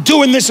 I'm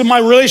doing this and my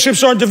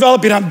relationships aren't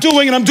developing. I'm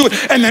doing.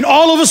 And then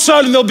all of a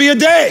sudden there'll be a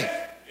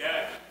day.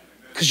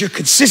 Because you're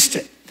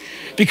consistent.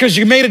 Because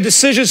you made a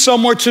decision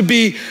somewhere to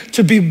be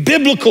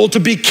biblical, to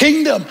be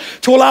kingdom,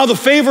 to allow the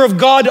favor of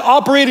God to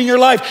operate in your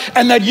life,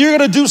 and that you're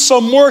going to do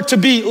some work to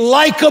be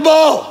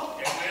likable.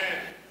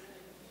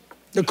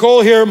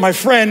 Nicole here, my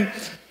friend,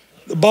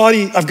 the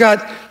body, I've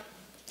got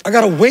a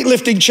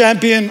weightlifting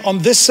champion on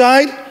this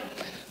side.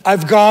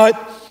 I've got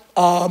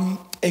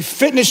a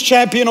fitness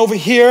champion over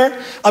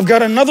here. I've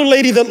got another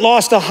lady that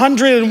lost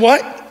 100 and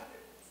what?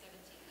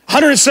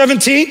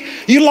 117.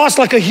 You lost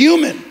like a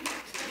human.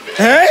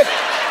 Hey?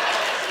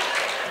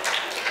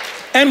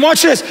 And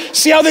watch this.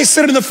 See how they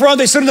sit in the front?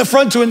 They sit in the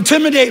front to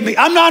intimidate me.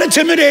 I'm not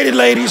intimidated,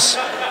 ladies.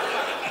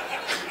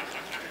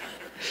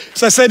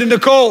 So I said to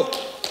Nicole,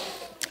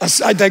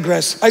 I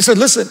digress. I said,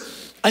 listen,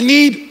 I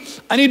need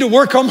to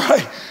work on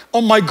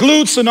my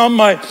glutes and on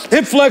my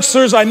hip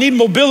flexors. I need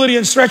mobility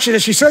and stretching.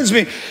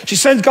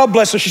 And God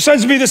bless her, she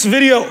sends me this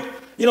video.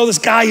 You know, this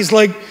guy,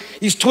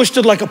 he's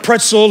twisted like a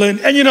pretzel. And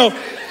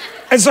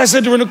so I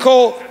said to her,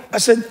 Nicole, I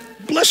said,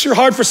 bless your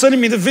heart for sending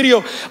me the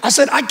video. I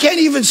said, I can't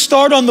even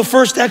start on the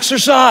first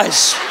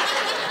exercise.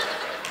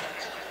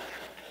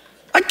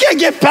 I can't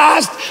get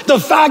past the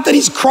fact that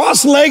he's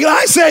cross-legged.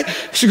 I said,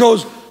 she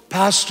goes,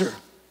 Pastor,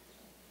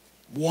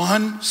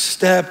 one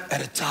step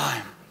at a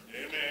time.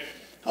 Amen.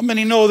 How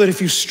many know that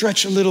if you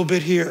stretch a little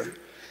bit here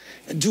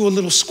and do a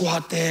little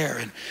squat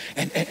there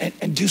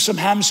and do some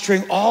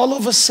hamstring, all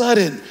of a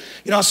sudden,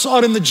 I saw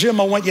it in the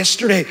gym. I went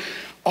yesterday.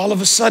 All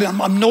of a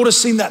sudden, I'm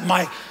noticing that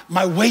my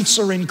weights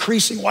are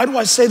increasing. Why do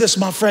I say this,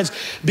 my friends?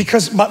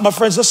 Because, my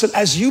friends, listen,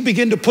 as you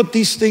begin to put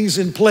these things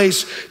in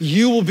place,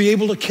 you will be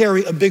able to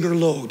carry a bigger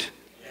load.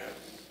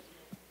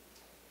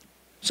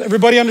 So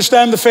everybody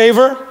understand the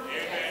favor?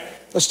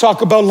 Let's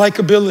talk about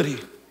likability.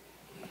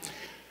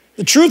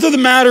 The truth of the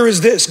matter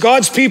is this.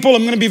 God's people,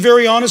 I'm going to be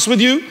very honest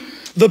with you.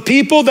 The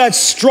people that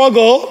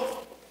struggle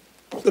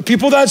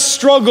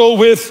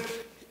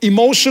with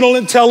emotional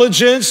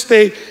intelligence,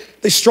 they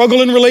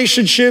struggle in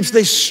relationships,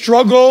 they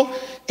struggle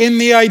in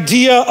the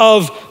idea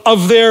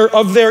of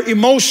their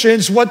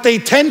emotions. What they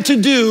tend to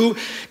do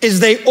is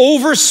they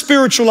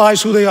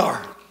over-spiritualize who they are.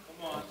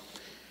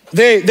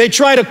 They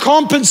try to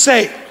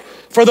compensate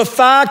for the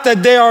fact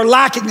that they are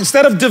lacking.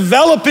 Instead of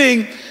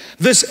developing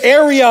this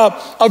area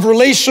of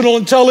relational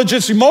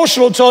intelligence,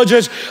 emotional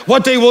intelligence,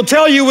 what they will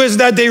tell you is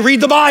that they read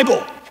the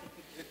Bible,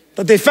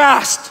 that they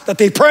fast, that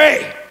they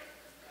pray,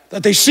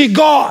 that they seek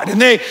God,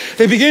 and they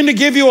begin to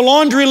give you a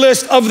laundry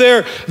list of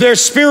their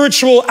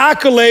spiritual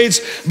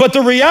accolades. But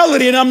the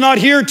reality, and I'm not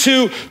here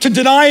to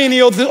deny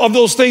any of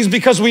those things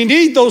because we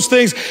need those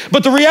things,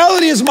 but the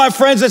reality is, my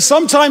friends, that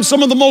sometimes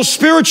some of the most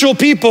spiritual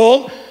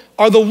people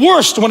are the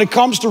worst when it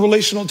comes to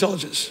relational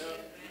intelligence.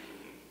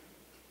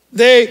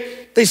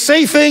 They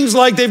say things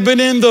like they've been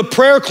in the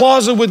prayer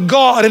closet with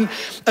God.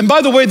 And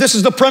by the way, this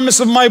is the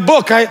premise of my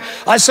book.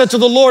 I said to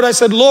the Lord, I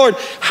said, Lord,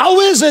 how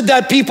is it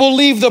that people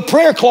leave the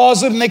prayer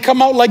closet and they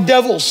come out like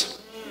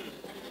devils?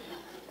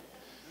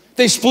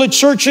 They split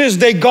churches,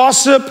 they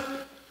gossip,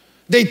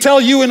 they tell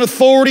you in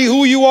authority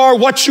who you are,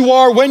 what you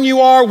are, when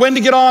to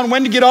get on,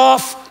 when to get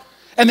off.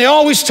 And they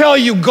always tell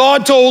you,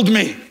 God told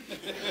me.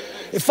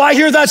 If I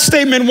hear that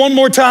statement one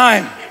more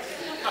time,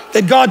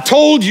 that God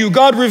told you,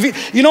 God revealed.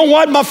 You know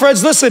what, my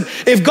friends, listen,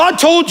 if God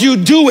told you,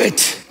 do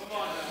it.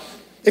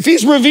 If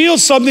he's revealed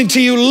something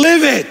to you,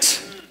 live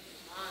it.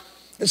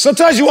 And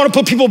sometimes you want to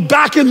put people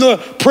back in the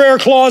prayer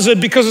closet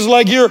because it's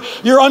like you're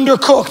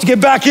undercooked. Get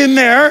back in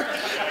there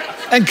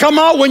and come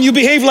out when you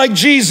behave like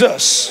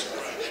Jesus.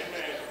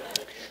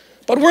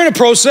 But we're in a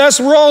process.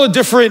 We're all in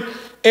different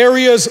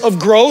areas of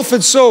growth.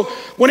 And so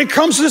when it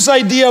comes to this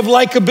idea of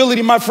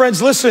likability, my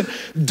friends, listen,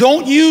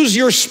 don't use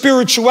your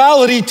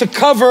spirituality to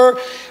cover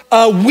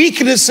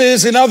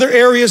weaknesses in other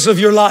areas of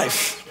your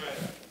life.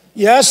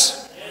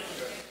 Yes?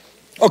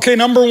 Okay,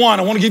 number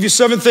one, I want to give you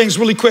 7 things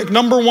really quick.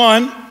 Number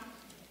one,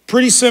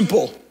 pretty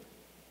simple.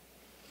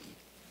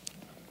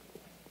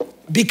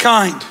 Be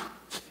kind.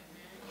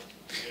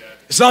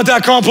 It's not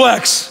that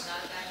complex.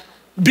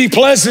 Be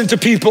pleasant to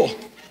people.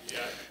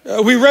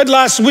 We read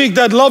last week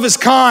that love is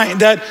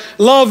kind, that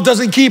love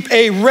doesn't keep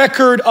a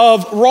record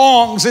of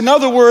wrongs. In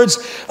other words,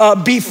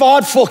 be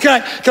thoughtful.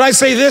 Can I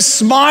say this?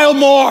 Smile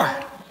more.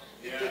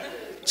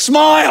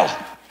 Smile.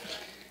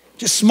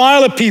 Just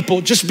smile at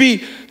people. Just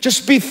be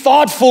Just be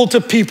thoughtful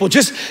to people.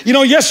 Just,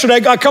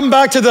 yesterday I come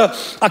back to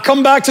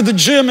the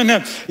gym, and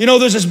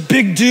there's this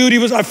big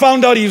dude. I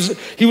found out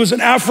he was an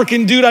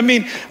African dude. I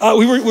mean,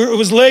 it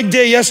was leg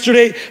day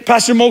yesterday.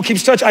 Pastor Mo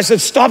keeps touching. I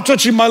said, stop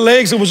touching my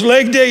legs. It was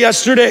leg day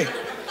yesterday.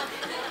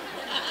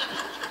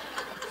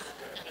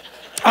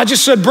 I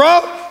just said,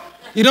 bro.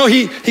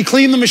 He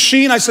cleaned the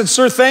machine. I said,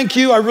 sir, thank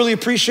you. I really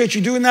appreciate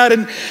you doing that.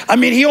 And I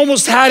mean, he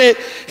almost had it.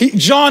 He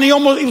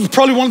was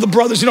probably one of the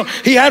brothers,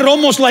 he had it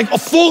almost like a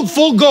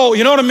full go.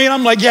 You know what I mean?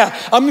 I'm like, yeah,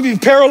 I'm gonna be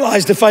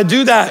paralyzed if I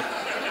do that.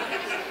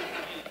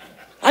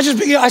 I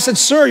said,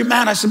 sir,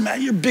 man,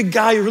 you're a big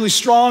guy. You're really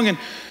strong.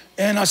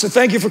 And I said,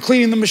 thank you for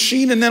cleaning the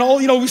machine. And then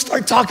we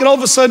start talking. All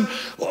of a sudden,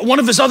 one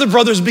of his other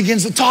brothers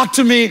begins to talk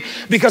to me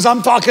because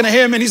I'm talking to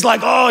him. And he's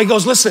like, he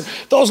goes, listen,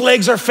 those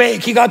legs are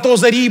fake. He got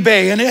those at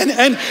eBay. And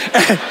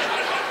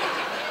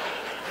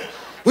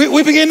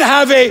we begin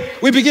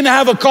to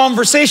have a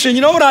conversation.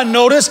 You know what I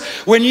notice?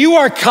 When you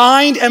are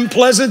kind and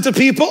pleasant to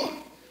people,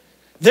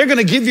 they're going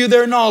to give you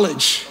their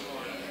knowledge.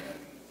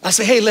 I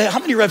say, hey, how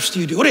many reps do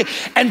you do?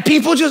 And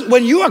people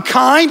when you are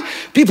kind,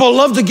 people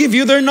love to give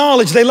you their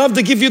knowledge. They love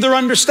to give you their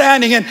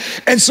understanding.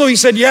 And so he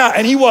said, yeah,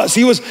 and he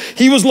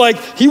was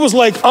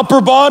like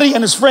upper body,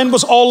 and his friend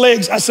was all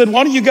legs. I said,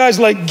 why don't you guys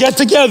get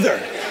together?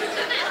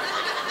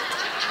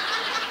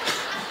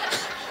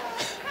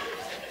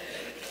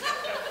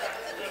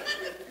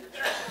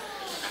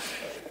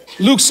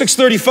 Luke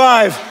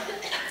 6:35.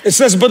 It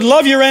says, but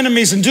love your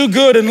enemies and do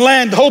good and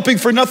lend, hoping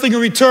for nothing in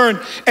return,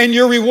 and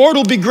your reward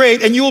will be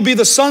great, and you will be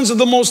the sons of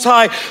the Most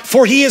High,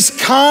 for he is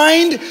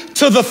kind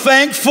to the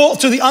thankful,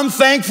 to the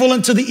unthankful,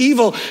 and to the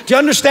evil. Do you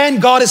understand?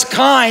 God is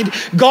kind.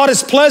 God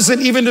is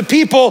pleasant, even to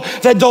people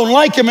that don't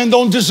like him and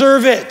don't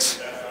deserve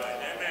it.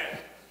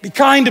 Be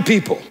kind to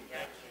people.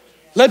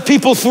 Let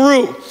people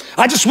through.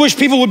 I just wish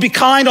people would be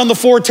kind on the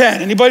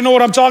 410. Anybody know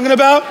what I'm talking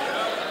about?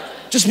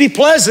 Just be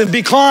pleasant,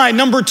 be kind.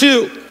 Number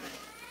 2.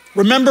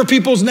 Remember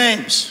people's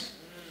names.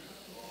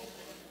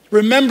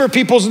 Remember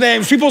people's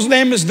names. People's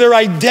name is their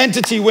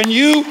identity. When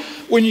you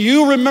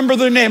remember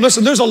their name,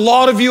 listen, there's a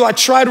lot of you. I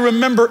try to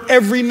remember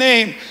every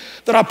name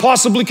that I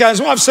possibly can.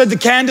 So I've said to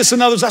Candace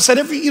and others, I said,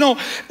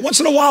 once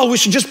in a while we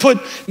should just put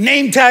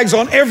name tags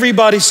on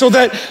everybody so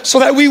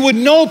that we would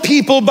know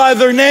people by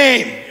their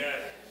name.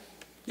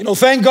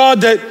 Thank God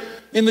that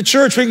in the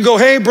church we can go,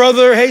 hey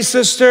brother, hey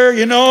sister,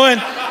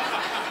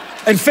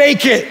 and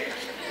fake it.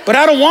 But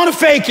I don't want to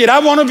fake it. I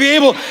want to be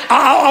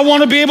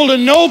able to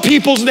know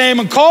people's name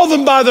and call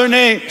them by their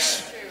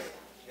names.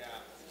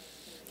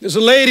 There's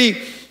a lady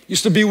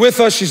used to be with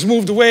us. She's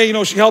moved away.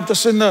 She helped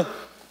us in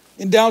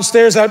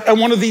downstairs at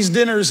one of these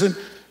dinners. And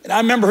I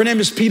remember her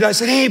name is Peter. I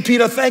said, hey,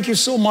 Peter, thank you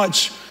so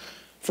much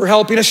for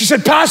helping us. She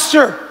said,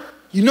 Pastor,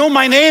 you know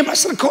my name? I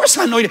said, of course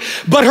I know you.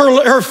 But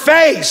her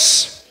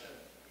face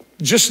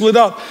just lit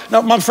up.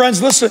 Now, my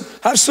friends, listen,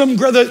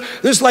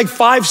 there's like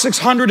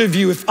 500-600 of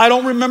you. If I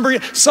don't remember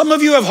you, some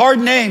of you have hard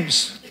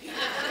names.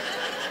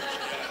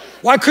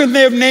 Why couldn't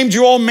they have named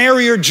you all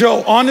Mary or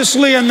Joe?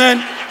 Honestly, and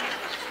then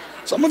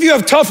some of you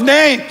have tough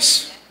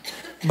names.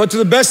 But to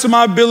the best of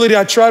my ability,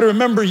 I try to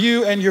remember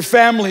you and your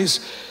families.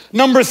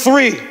 Number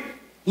 3,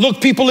 look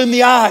people in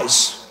the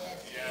eyes.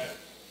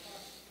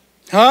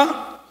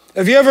 Huh?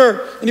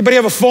 Anybody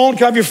have a phone?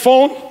 Can I have your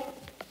phone?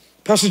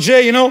 Pastor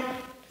Jay,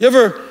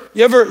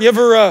 you're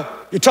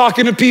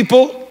talking to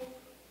people,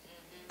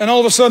 and all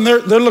of a sudden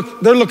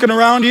they're looking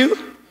around you.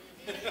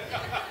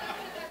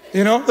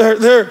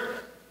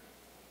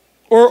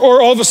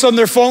 Or all of a sudden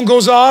their phone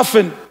goes off,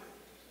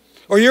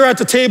 or you're at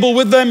the table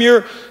with them,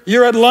 you're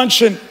at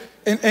lunch and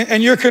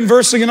you're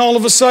conversing, and all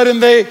of a sudden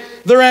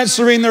they're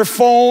answering their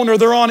phone, or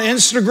they're on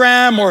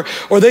Instagram,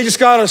 or they just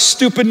got a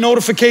stupid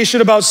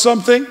notification about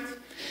something,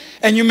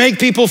 and you make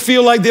people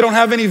feel like they don't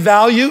have any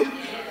value.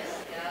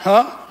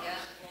 Huh?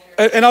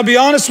 And I'll be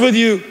honest with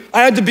you,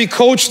 I had to be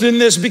coached in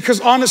this because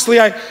honestly,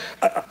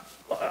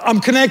 I'm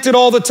connected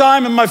all the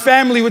time, and my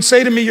family would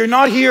say to me, you're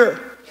not here.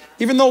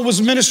 Even though it was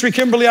ministry,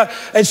 Kimberly.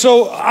 And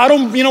so I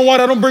don't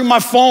bring my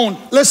phone.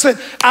 Listen,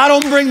 I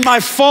don't bring my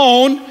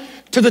phone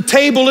to the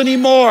table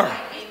anymore. Amen.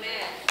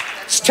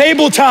 It's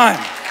table time.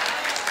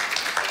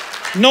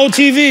 No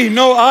TV,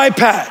 no iPad.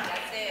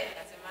 That's it.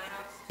 That's in my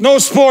house. No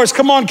sports.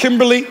 Come on,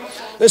 Kimberly.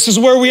 This is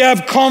where we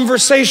have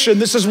conversation.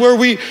 This is where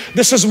we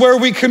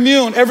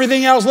commune.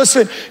 Everything else,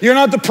 listen, you're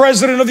not the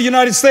president of the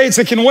United States.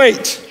 It can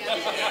wait.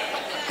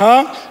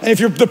 Huh? And if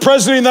you're the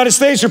president of the United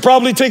States, you're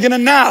probably taking a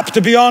nap,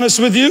 to be honest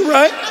with you,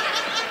 right?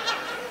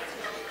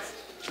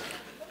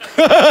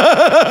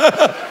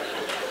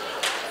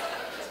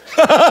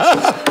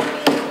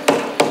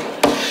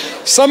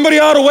 Somebody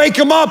ought to wake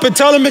him up and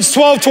tell him it's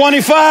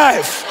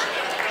 12:25.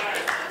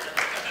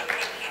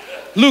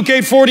 Luke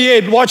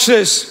 8:48, watch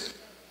this.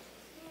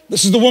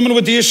 This is the woman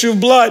with the issue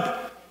of blood.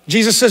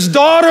 Jesus says,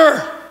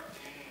 daughter,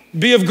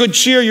 be of good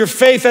cheer. Your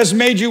faith has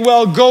made you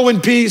well. Go in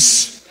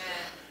peace.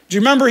 Do you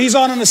remember he's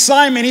on an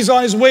assignment? He's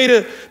on his way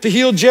to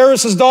heal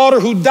Jairus' daughter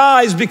who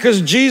dies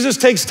because Jesus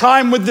takes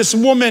time with this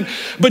woman.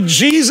 But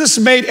Jesus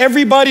made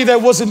everybody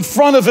that was in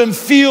front of him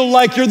feel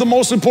like you're the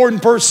most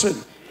important person.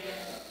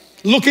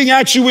 looking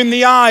at you in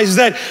the eyes,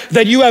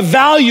 that you have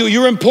value,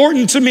 you're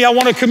important to me, I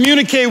want to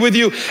communicate with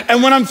you.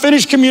 And when I'm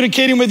finished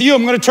communicating with you,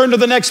 I'm going to turn to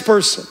the next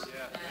person.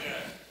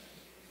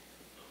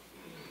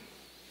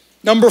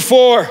 Number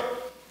 4,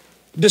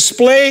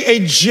 display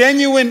a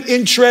genuine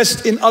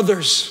interest in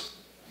others.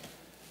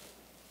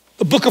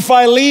 The book of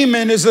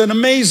Philemon is an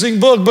amazing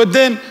book, but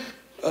then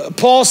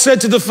Paul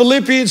said to the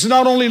Philippians,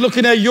 not only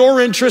looking at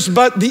your interest,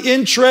 but the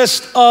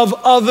interest of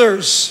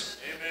others.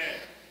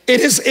 It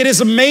is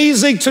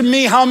amazing to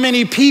me how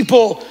many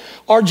people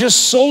are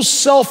just so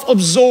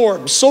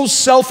self-absorbed, so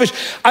selfish.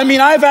 I mean,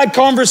 I've had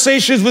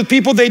conversations with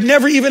people, they'd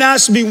never even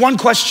asked me one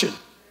question.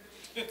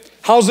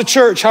 How's the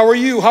church? How are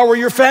you? How are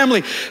your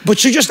family?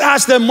 But you just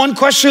ask them one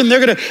question,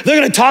 they're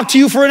gonna talk to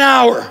you for an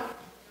hour.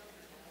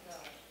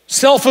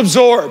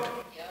 Self-absorbed.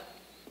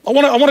 I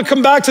want to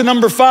come back to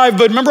number 5,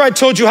 but remember I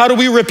told you, how do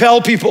we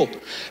repel people?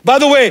 By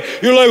the way,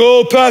 you're like,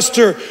 oh,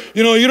 pastor,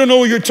 you don't know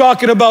what you're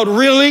talking about.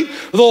 Really?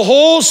 The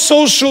whole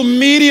social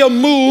media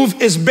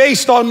move is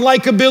based on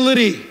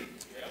likability.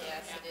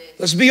 Yes,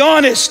 let's be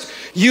honest.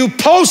 You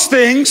post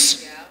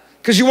things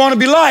because you want to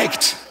be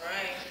liked.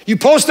 Right. You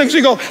post things,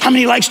 you go, how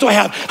many likes do I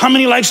have? How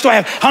many likes do I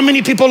have? How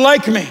many people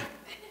like me?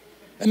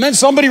 And then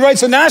somebody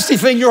writes a nasty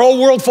thing, your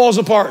whole world falls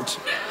apart.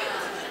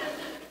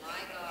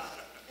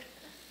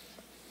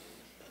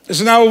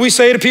 Isn't that what we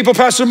say to people?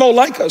 Pastor Mo,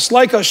 like us,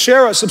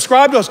 share us,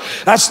 subscribe to us.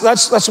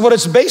 That's what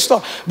it's based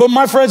on. But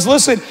my friends,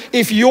 listen,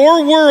 if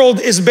your world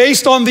is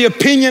based on the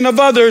opinion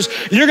of others,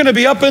 you're going to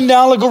be up and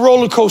down like a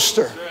roller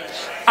coaster.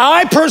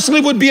 I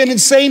personally would be an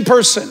insane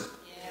person.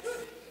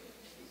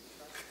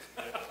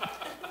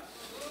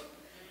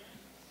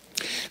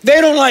 They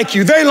don't like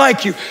you. They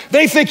like you.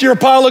 They think you're a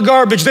pile of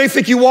garbage. They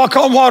think you walk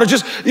on water.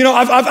 Just,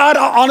 I've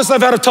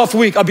had a tough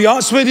week. I'll be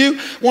honest with you.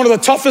 One of the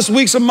toughest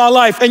weeks of my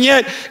life. And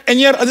yet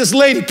this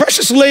lady,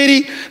 precious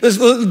lady, this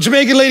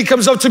Jamaican lady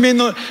comes up to me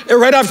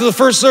right after the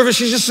first service.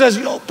 She just says,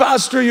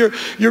 Pastor,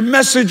 your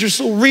message, you're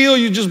so real.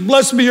 You just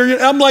bless me.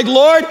 I'm like,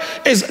 Lord,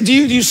 do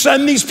you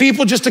send these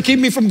people just to keep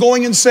me from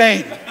going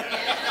insane?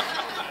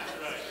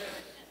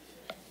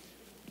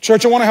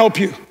 Church, I want to help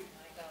you.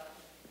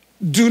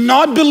 Do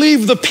not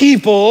believe the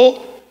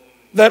people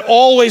that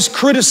always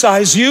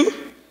criticize you,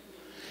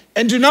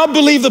 and do not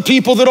believe the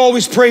people that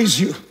always praise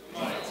you.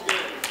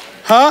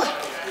 Huh?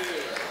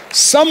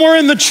 Somewhere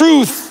in the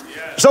truth,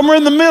 somewhere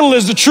in the middle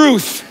is the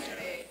truth.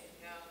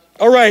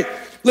 All right,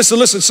 listen,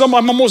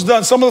 I'm almost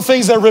done. Some of the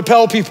things that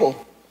repel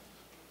people.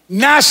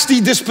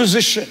 Nasty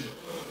disposition.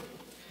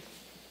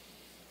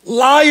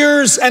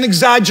 Liars and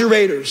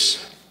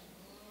exaggerators.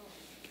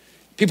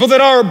 People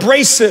that are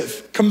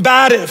abrasive,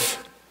 combative,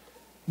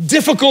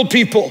 difficult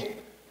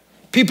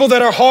people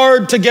that are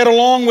hard to get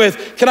along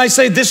with. Can I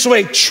say this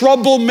way?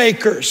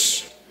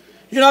 Troublemakers.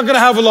 You're not going to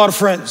have a lot of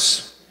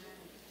friends.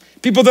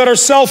 People that are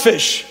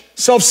selfish,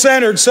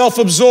 self-centered,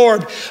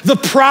 self-absorbed, the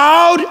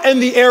proud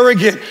and the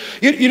arrogant.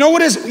 You know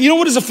what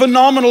is a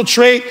phenomenal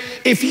trait?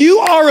 If you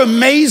are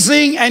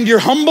amazing and you're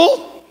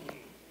humble,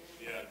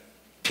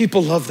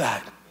 people love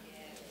that.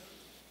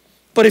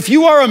 But if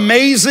you are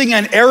amazing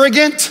and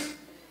arrogant,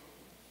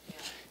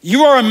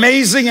 you are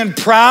amazing and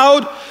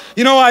proud.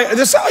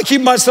 This is how I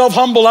keep myself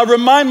humble. I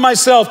remind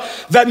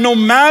myself that no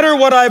matter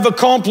what I've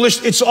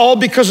accomplished, it's all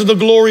because of the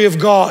glory of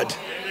God.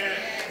 Amen.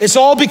 It's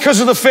all because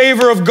of the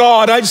favor of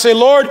God. I'd say,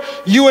 Lord,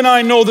 you and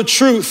I know the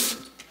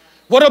truth.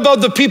 What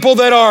about the people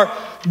that are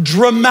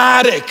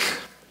dramatic,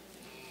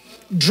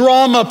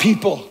 drama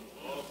people?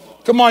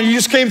 Come on, you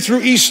just came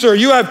through Easter.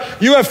 You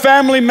have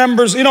family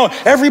members,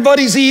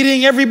 everybody's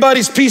eating,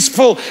 everybody's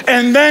peaceful,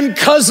 and then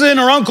cousin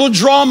or uncle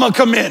drama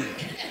come in.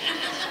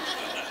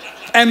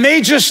 And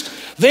they just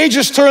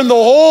turn the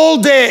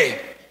whole day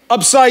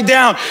upside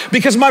down.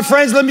 Because my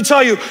friends, let me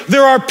tell you,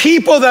 there are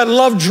people that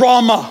love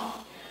drama.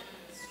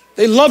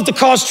 They love to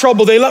cause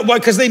trouble. Why?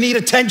 Because they need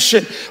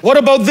attention. What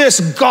about this?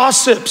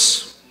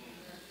 Gossips.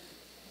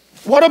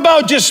 What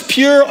about just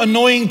pure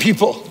annoying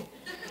people?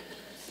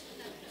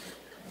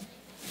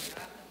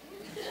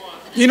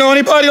 You know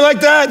anybody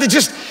like that?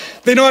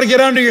 They know how to get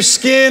under your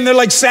skin. They're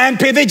like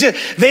sandpaper.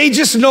 They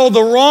just know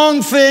the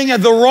wrong thing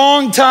at the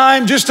wrong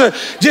time.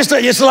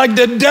 It's like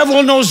the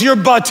devil knows your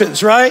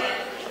buttons, right?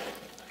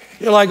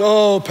 You're like,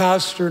 oh,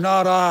 pastor,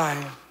 not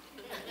I.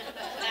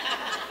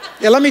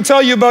 Yeah, let me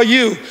tell you about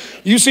you.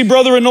 You see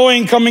Brother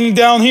Annoying coming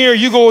down here,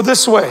 you go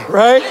this way,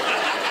 right?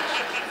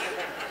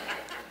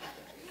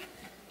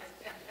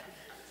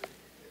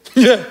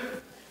 Yeah.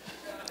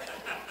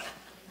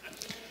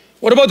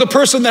 What about the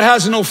person that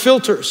has no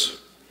filters?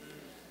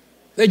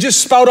 They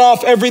just spout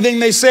off everything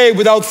they say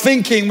without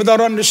thinking, without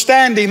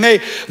understanding. They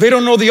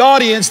don't know the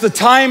audience, the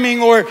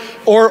timing,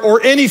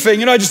 or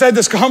anything. I just had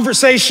this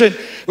conversation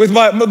with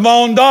my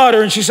own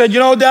daughter, and she said,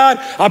 Dad,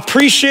 I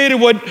appreciated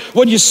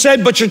what you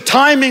said, but your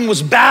timing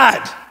was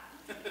bad.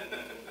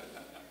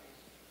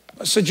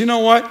 I said, you know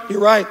what?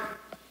 You're right.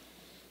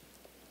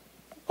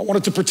 I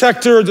wanted to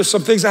protect her. There's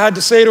some things I had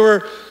to say to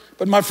her,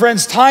 but my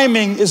friend's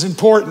timing is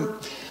important.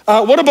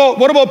 What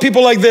about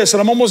people like this?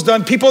 And I'm almost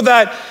done. People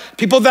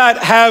that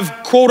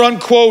have quote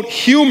unquote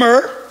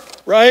humor,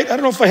 right? I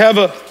don't know if I have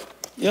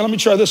Yeah, let me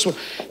try this one.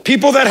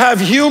 People that have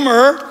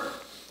humor,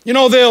 you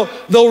know,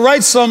 they'll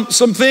write some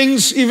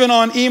things even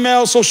on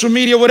email, social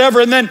media, whatever,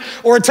 and then,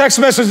 or a text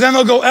message, then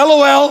they'll go,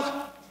 LOL.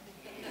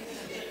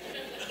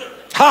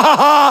 Ha ha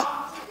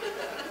ha.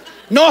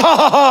 No ha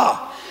ha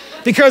ha.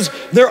 Because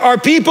there are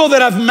people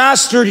that have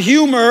mastered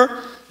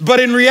humor, but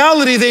in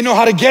reality, they know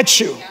how to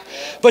get you.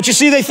 But you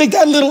see, they think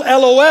that little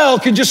LOL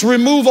can just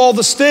remove all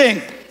the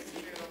sting.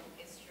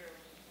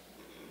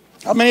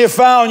 How many have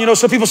found, you know,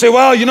 some people say,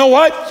 well, you know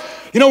what?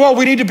 You know what?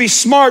 We need to be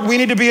smart. We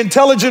need to be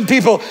intelligent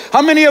people.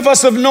 How many of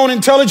us have known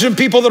intelligent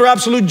people that are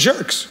absolute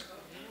jerks?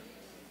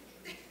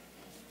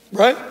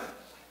 Right?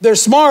 They're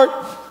smart,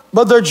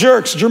 but they're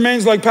jerks.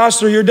 Jermaine's like,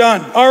 Pastor, you're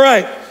done. All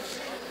right.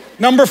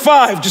 Number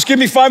 5, just give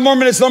me 5 more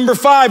minutes. Number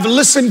 5,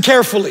 listen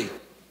carefully.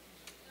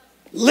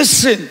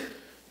 Listen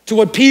to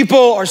what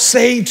people are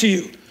saying to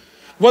you,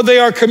 what they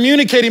are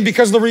communicating,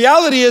 because the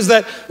reality is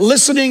that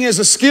listening is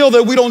a skill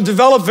that we don't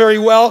develop very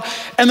well.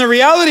 And the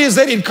reality is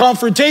that in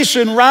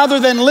confrontation, rather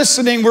than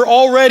listening, we're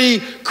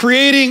already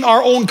creating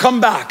our own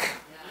comeback.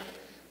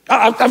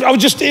 I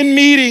was just in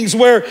meetings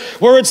where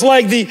it's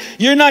like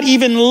you're not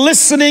even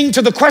listening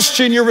to the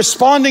question, you're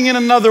responding in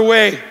another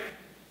way.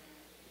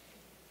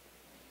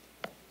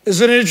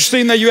 Isn't it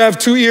interesting that you have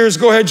 2 ears,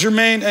 go ahead,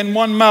 Jermaine, and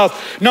 1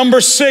 mouth? Number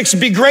 6,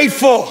 be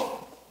grateful.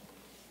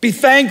 Be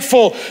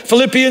thankful.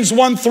 Philippians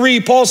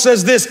 1:3, Paul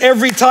says this,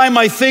 every time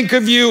I think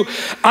of you,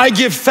 I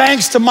give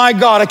thanks to my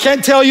God. I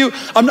can't tell you,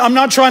 I'm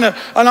not trying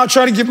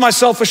to give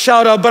myself a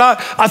shout out, but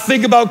I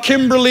think about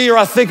Kimberly or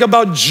I think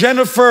about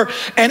Jennifer,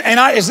 and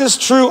is this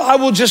true? I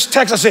will just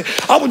text, I say,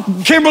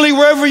 Kimberly,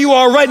 wherever you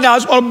are right now, I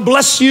just want to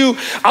bless you.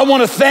 I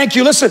want to thank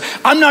you. Listen,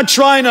 I'm not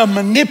trying to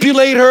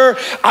manipulate her.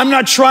 I'm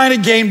not trying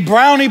to gain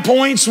brownie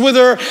points with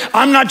her.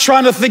 I'm not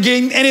trying to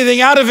gain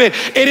anything out of it.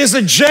 It is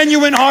a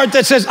genuine heart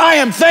that says, I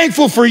am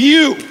thankful for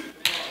you.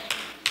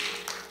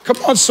 Come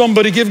on,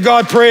 somebody, give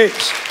God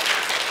praise.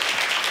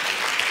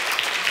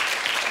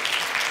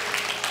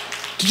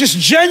 To just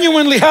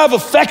genuinely have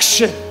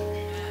affection.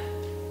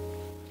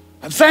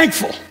 I'm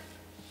thankful.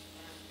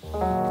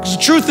 Because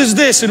the truth is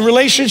this, in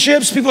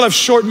relationships, people have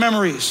short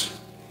memories.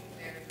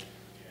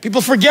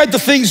 People forget the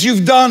things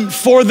you've done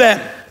for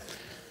them.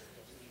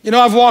 You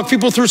know, I've walked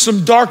people through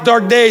some dark,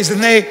 dark days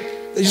and they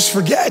just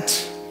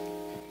forget.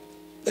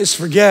 They just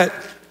forget.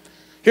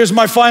 Here's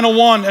my final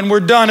one, and we're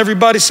done.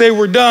 Everybody say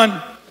we're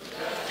done.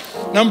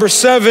 Number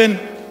 7,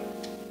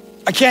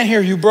 I can't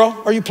hear you, bro.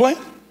 Are you playing?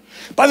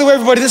 By the way,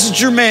 everybody, this is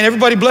Jermaine.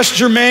 Everybody bless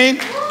Jermaine.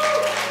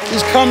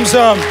 This comes,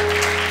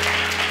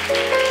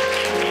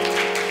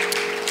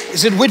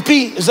 is it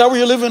Whitby? Is that where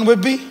you live in,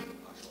 Whitby?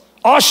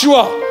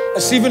 Oshawa,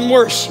 that's even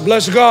worse,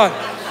 bless God.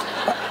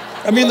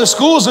 I mean, the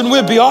school's in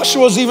Whitby.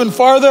 Oshawa's even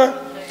farther.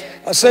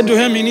 I said to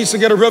him, he needs to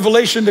get a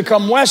revelation to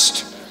come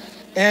west.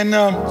 And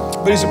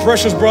but he's a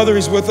precious brother.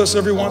 He's with us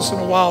every once in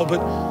a while.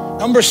 But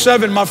number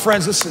 7, my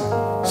friends, listen,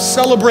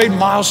 celebrate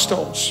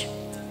milestones.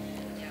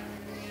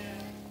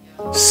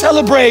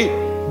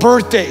 Celebrate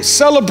birthdays,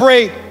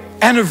 celebrate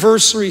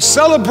anniversaries,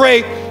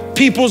 celebrate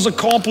people's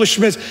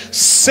accomplishments,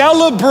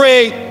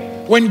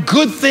 celebrate when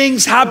good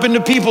things happen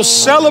to people,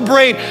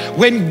 celebrate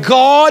when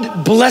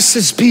God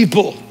blesses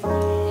people.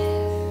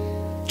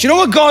 Do you know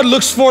what God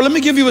looks for? Let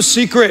me give you a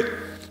secret.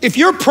 If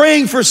you're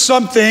praying for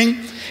something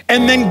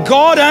and then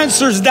God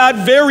answers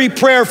that very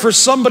prayer for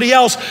somebody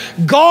else,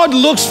 God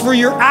looks for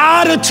your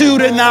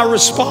attitude in that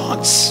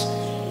response.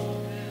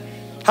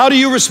 How do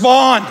you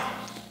respond?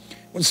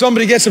 When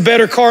somebody gets a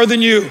better car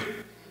than you,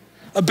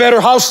 a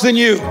better house than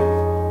you,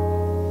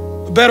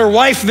 a better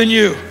wife than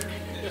you.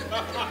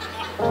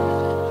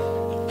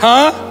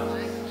 Huh?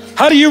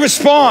 How do you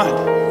respond?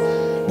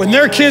 When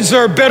their kids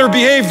are better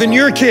behaved than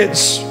your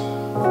kids.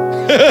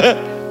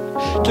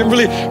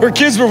 Kimberly, her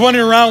kids were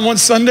running around one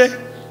Sunday.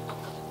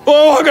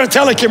 Oh, I gotta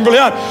tell it, Kimberly.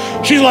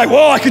 She's like,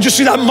 whoa, I could just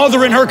see that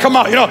mother in her come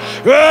out, you know.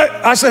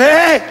 I said,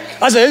 hey.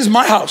 I said, this is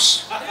my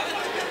house.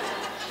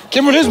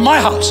 Kimberly, this is my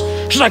house.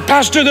 She's like,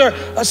 Pastor, there.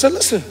 I said,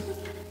 listen,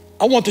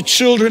 I want the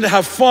children to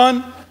have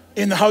fun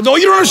in the house. No,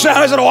 you don't understand.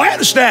 I said, oh, I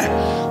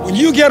understand. When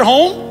you get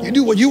home, you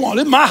do what you want.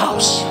 It's my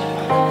house.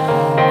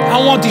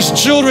 I want these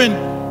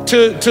children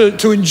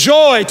to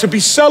enjoy, to be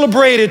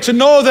celebrated, to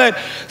know that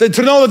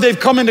they've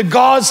come into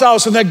God's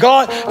house, and that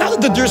God, not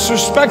that they're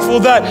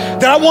disrespectful,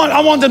 that I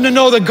want them to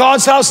know that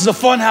God's house is a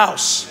fun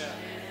house.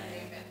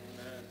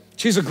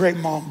 She's a great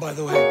mom, by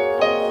the way.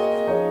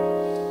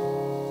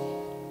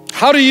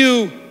 How do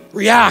you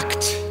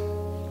react?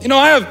 You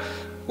know,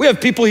 we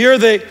have people here,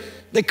 we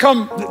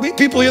have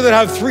people here that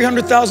have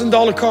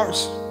 $300,000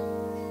 cars.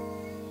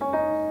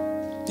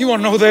 You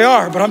won't know who they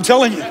are, but I'm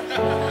telling you.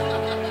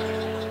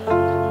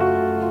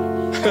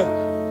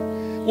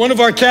 One of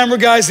our camera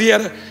guys, he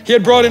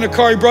had brought in a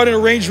car. He brought in a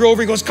Range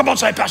Rover. He goes, come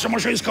outside, Pastor, I'm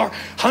gonna show you this car.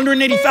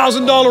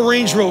 $180,000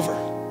 Range Rover.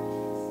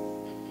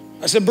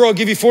 I said, bro, I'll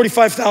give you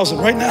 $45,000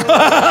 right now.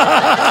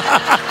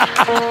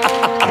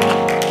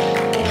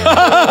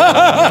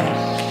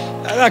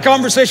 That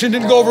conversation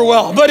didn't go over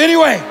well. But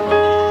anyway,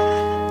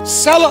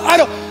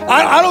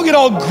 I don't get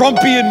all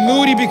grumpy and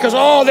moody because,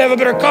 oh, they have a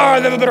better car,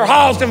 they have a better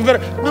house, they have a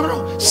better,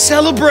 no.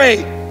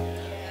 Celebrate.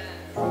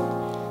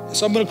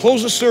 So I'm going to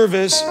close the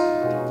service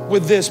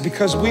with this,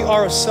 because we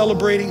are a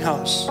celebrating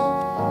house.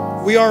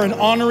 We are an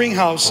honoring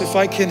house. If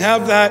I can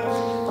have that.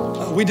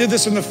 We did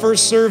this in the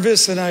first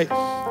service, and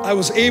I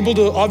was able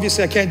to,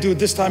 obviously I can't do it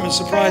this time and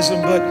surprise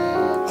them, but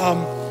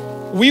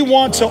we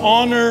want to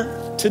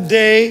honor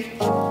today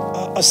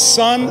a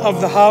son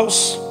of the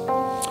house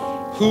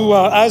who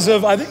I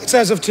think it's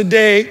as of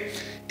today,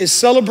 is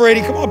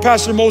celebrating, come on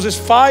Pastor Moses,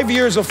 5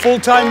 years of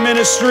full-time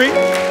ministry.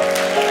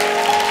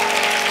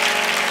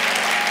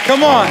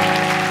 Come on.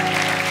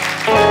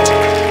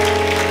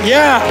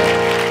 Yeah.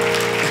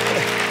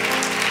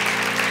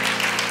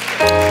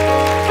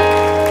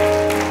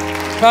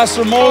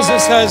 Pastor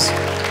Moses has,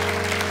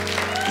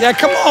 yeah,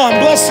 come on,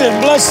 bless him,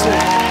 bless him.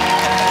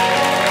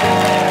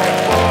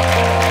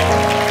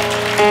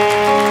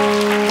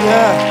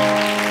 Yeah,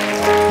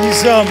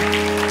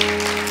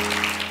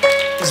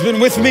 he's been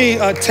with me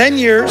 10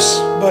 years,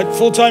 but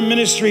full-time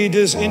ministry, did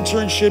his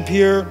internship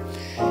here,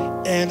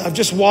 and I've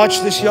just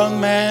watched this young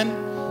man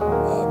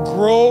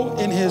grow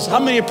in his, how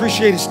many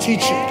appreciate his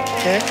teaching,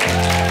 okay?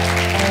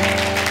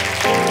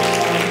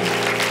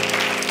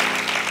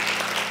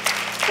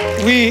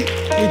 We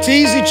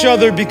tease each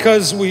other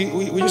because we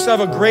just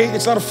have a great,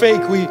 it's not a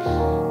fake, we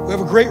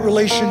have a great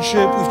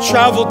relationship. We've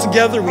traveled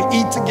together, we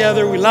eat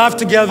together, we laugh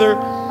together,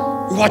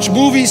 we watch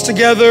movies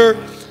together.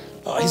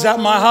 He's at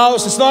my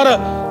house. It's not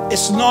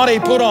a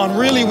put on.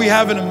 Really, we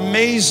have an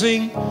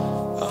amazing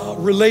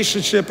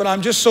relationship, and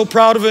I'm just so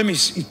proud of him.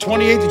 He's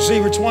 28. Did you say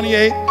you were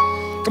 28?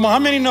 Come on, how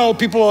many know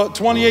people at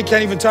 28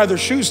 can't even tie their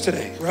shoes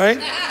today, right?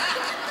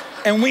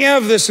 And we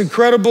have this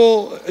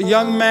incredible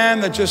young man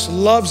that just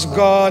loves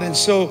God. And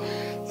so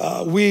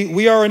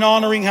we are an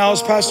honoring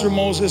house. Pastor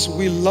Moses,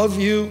 we love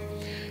you.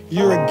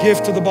 You're a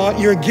gift to the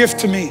body. You're a gift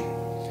to me.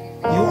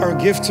 You are a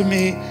gift to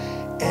me.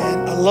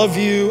 And I love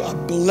you. I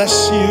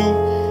bless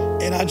you.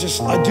 And I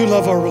do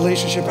love our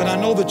relationship. And I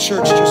know the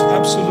church just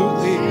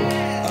absolutely,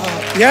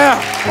 yeah.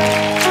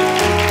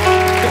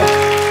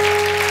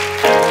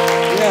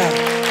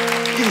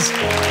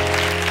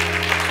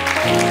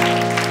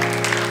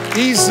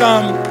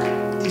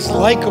 He's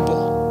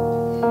likable.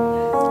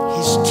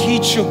 He's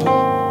teachable.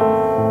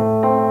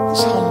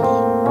 He's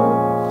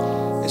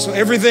humble. And so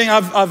everything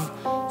I've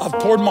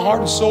poured my heart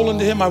and soul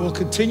into him, I will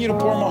continue to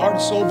pour my heart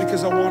and soul,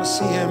 because I want to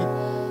see him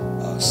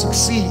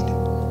succeed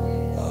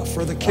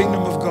for the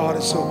kingdom of God.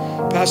 And so,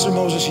 Pastor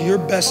Moses, your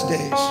best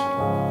days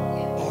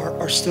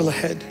are still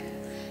ahead.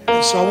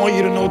 And so I want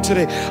you to know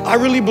today, I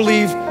really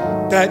believe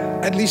that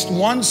at least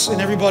once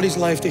in everybody's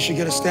life, they should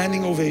get a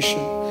standing ovation.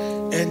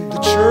 And the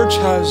church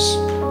has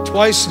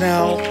twice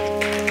now.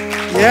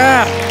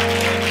 Yeah.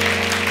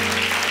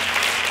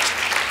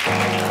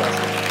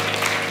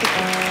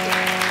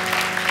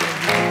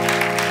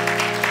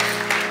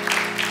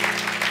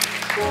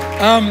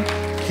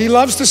 He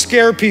loves to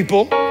scare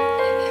people,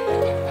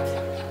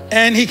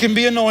 and he can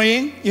be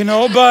annoying, you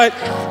know, but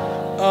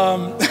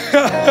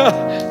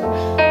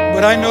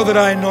I know that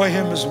I annoy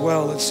him as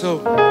well. And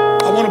so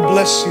I want to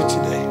bless you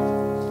today.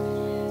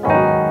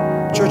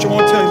 Church, I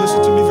want to tell you,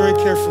 listen to me very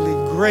carefully.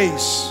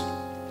 Grace.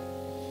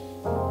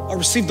 I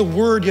received the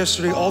word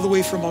yesterday all the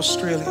way from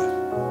Australia.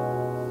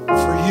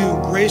 For you,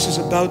 grace is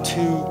about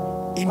to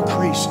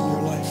increase in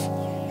your life.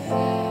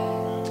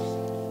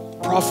 The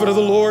prophet of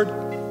the Lord,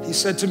 he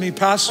said to me,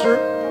 Pastor,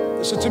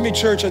 listen to me,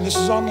 church, and this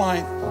is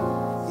online.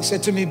 He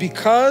said to me,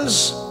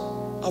 because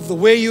of the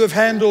way you have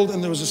handled,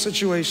 and there was a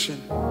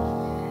situation,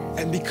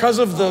 and because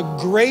of the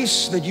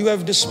grace that you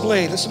have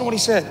displayed, listen to what he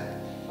said.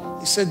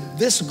 He said,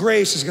 this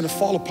grace is going to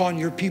fall upon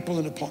your people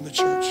and upon the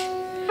church.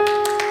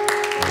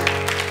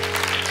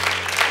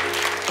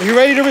 Are you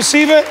ready to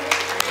receive it?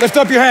 Lift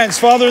up your hands.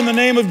 Father, in the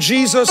name of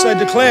Jesus, I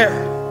declare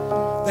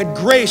that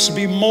grace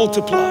be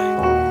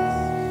multiplied.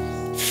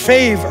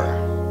 Favor,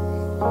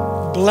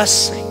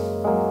 blessing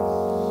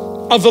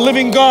of the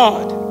living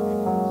God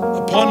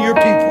upon your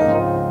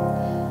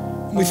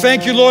people. We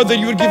thank you, Lord, that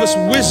you would give us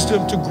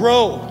wisdom to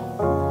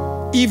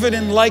grow even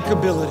in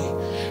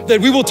likability,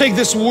 that we will take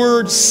this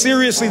word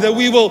seriously, that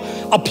we will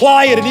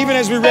apply it, and even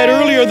as we read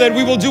earlier, that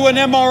we will do an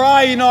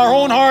MRI in our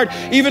own heart,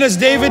 even as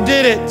David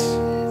did it.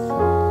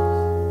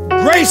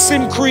 Grace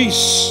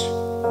increase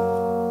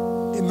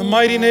in the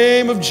mighty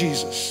name of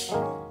Jesus.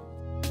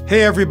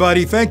 Hey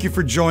everybody, thank you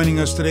for joining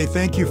us today.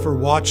 Thank you for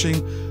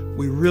watching.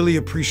 We really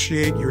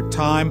appreciate your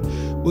time.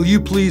 Will you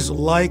please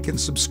like and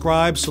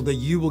subscribe so that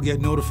you will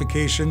get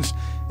notifications?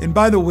 And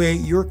by the way,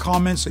 your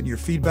comments and your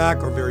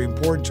feedback are very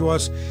important to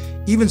us.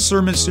 Even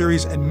sermon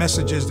series and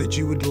messages that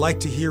you would like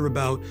to hear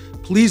about,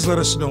 please let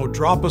us know.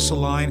 Drop us a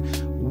line.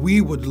 We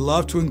would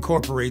love to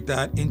incorporate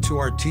that into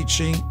our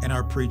teaching and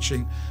our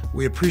preaching.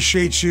 We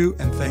appreciate you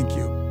and thank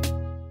you.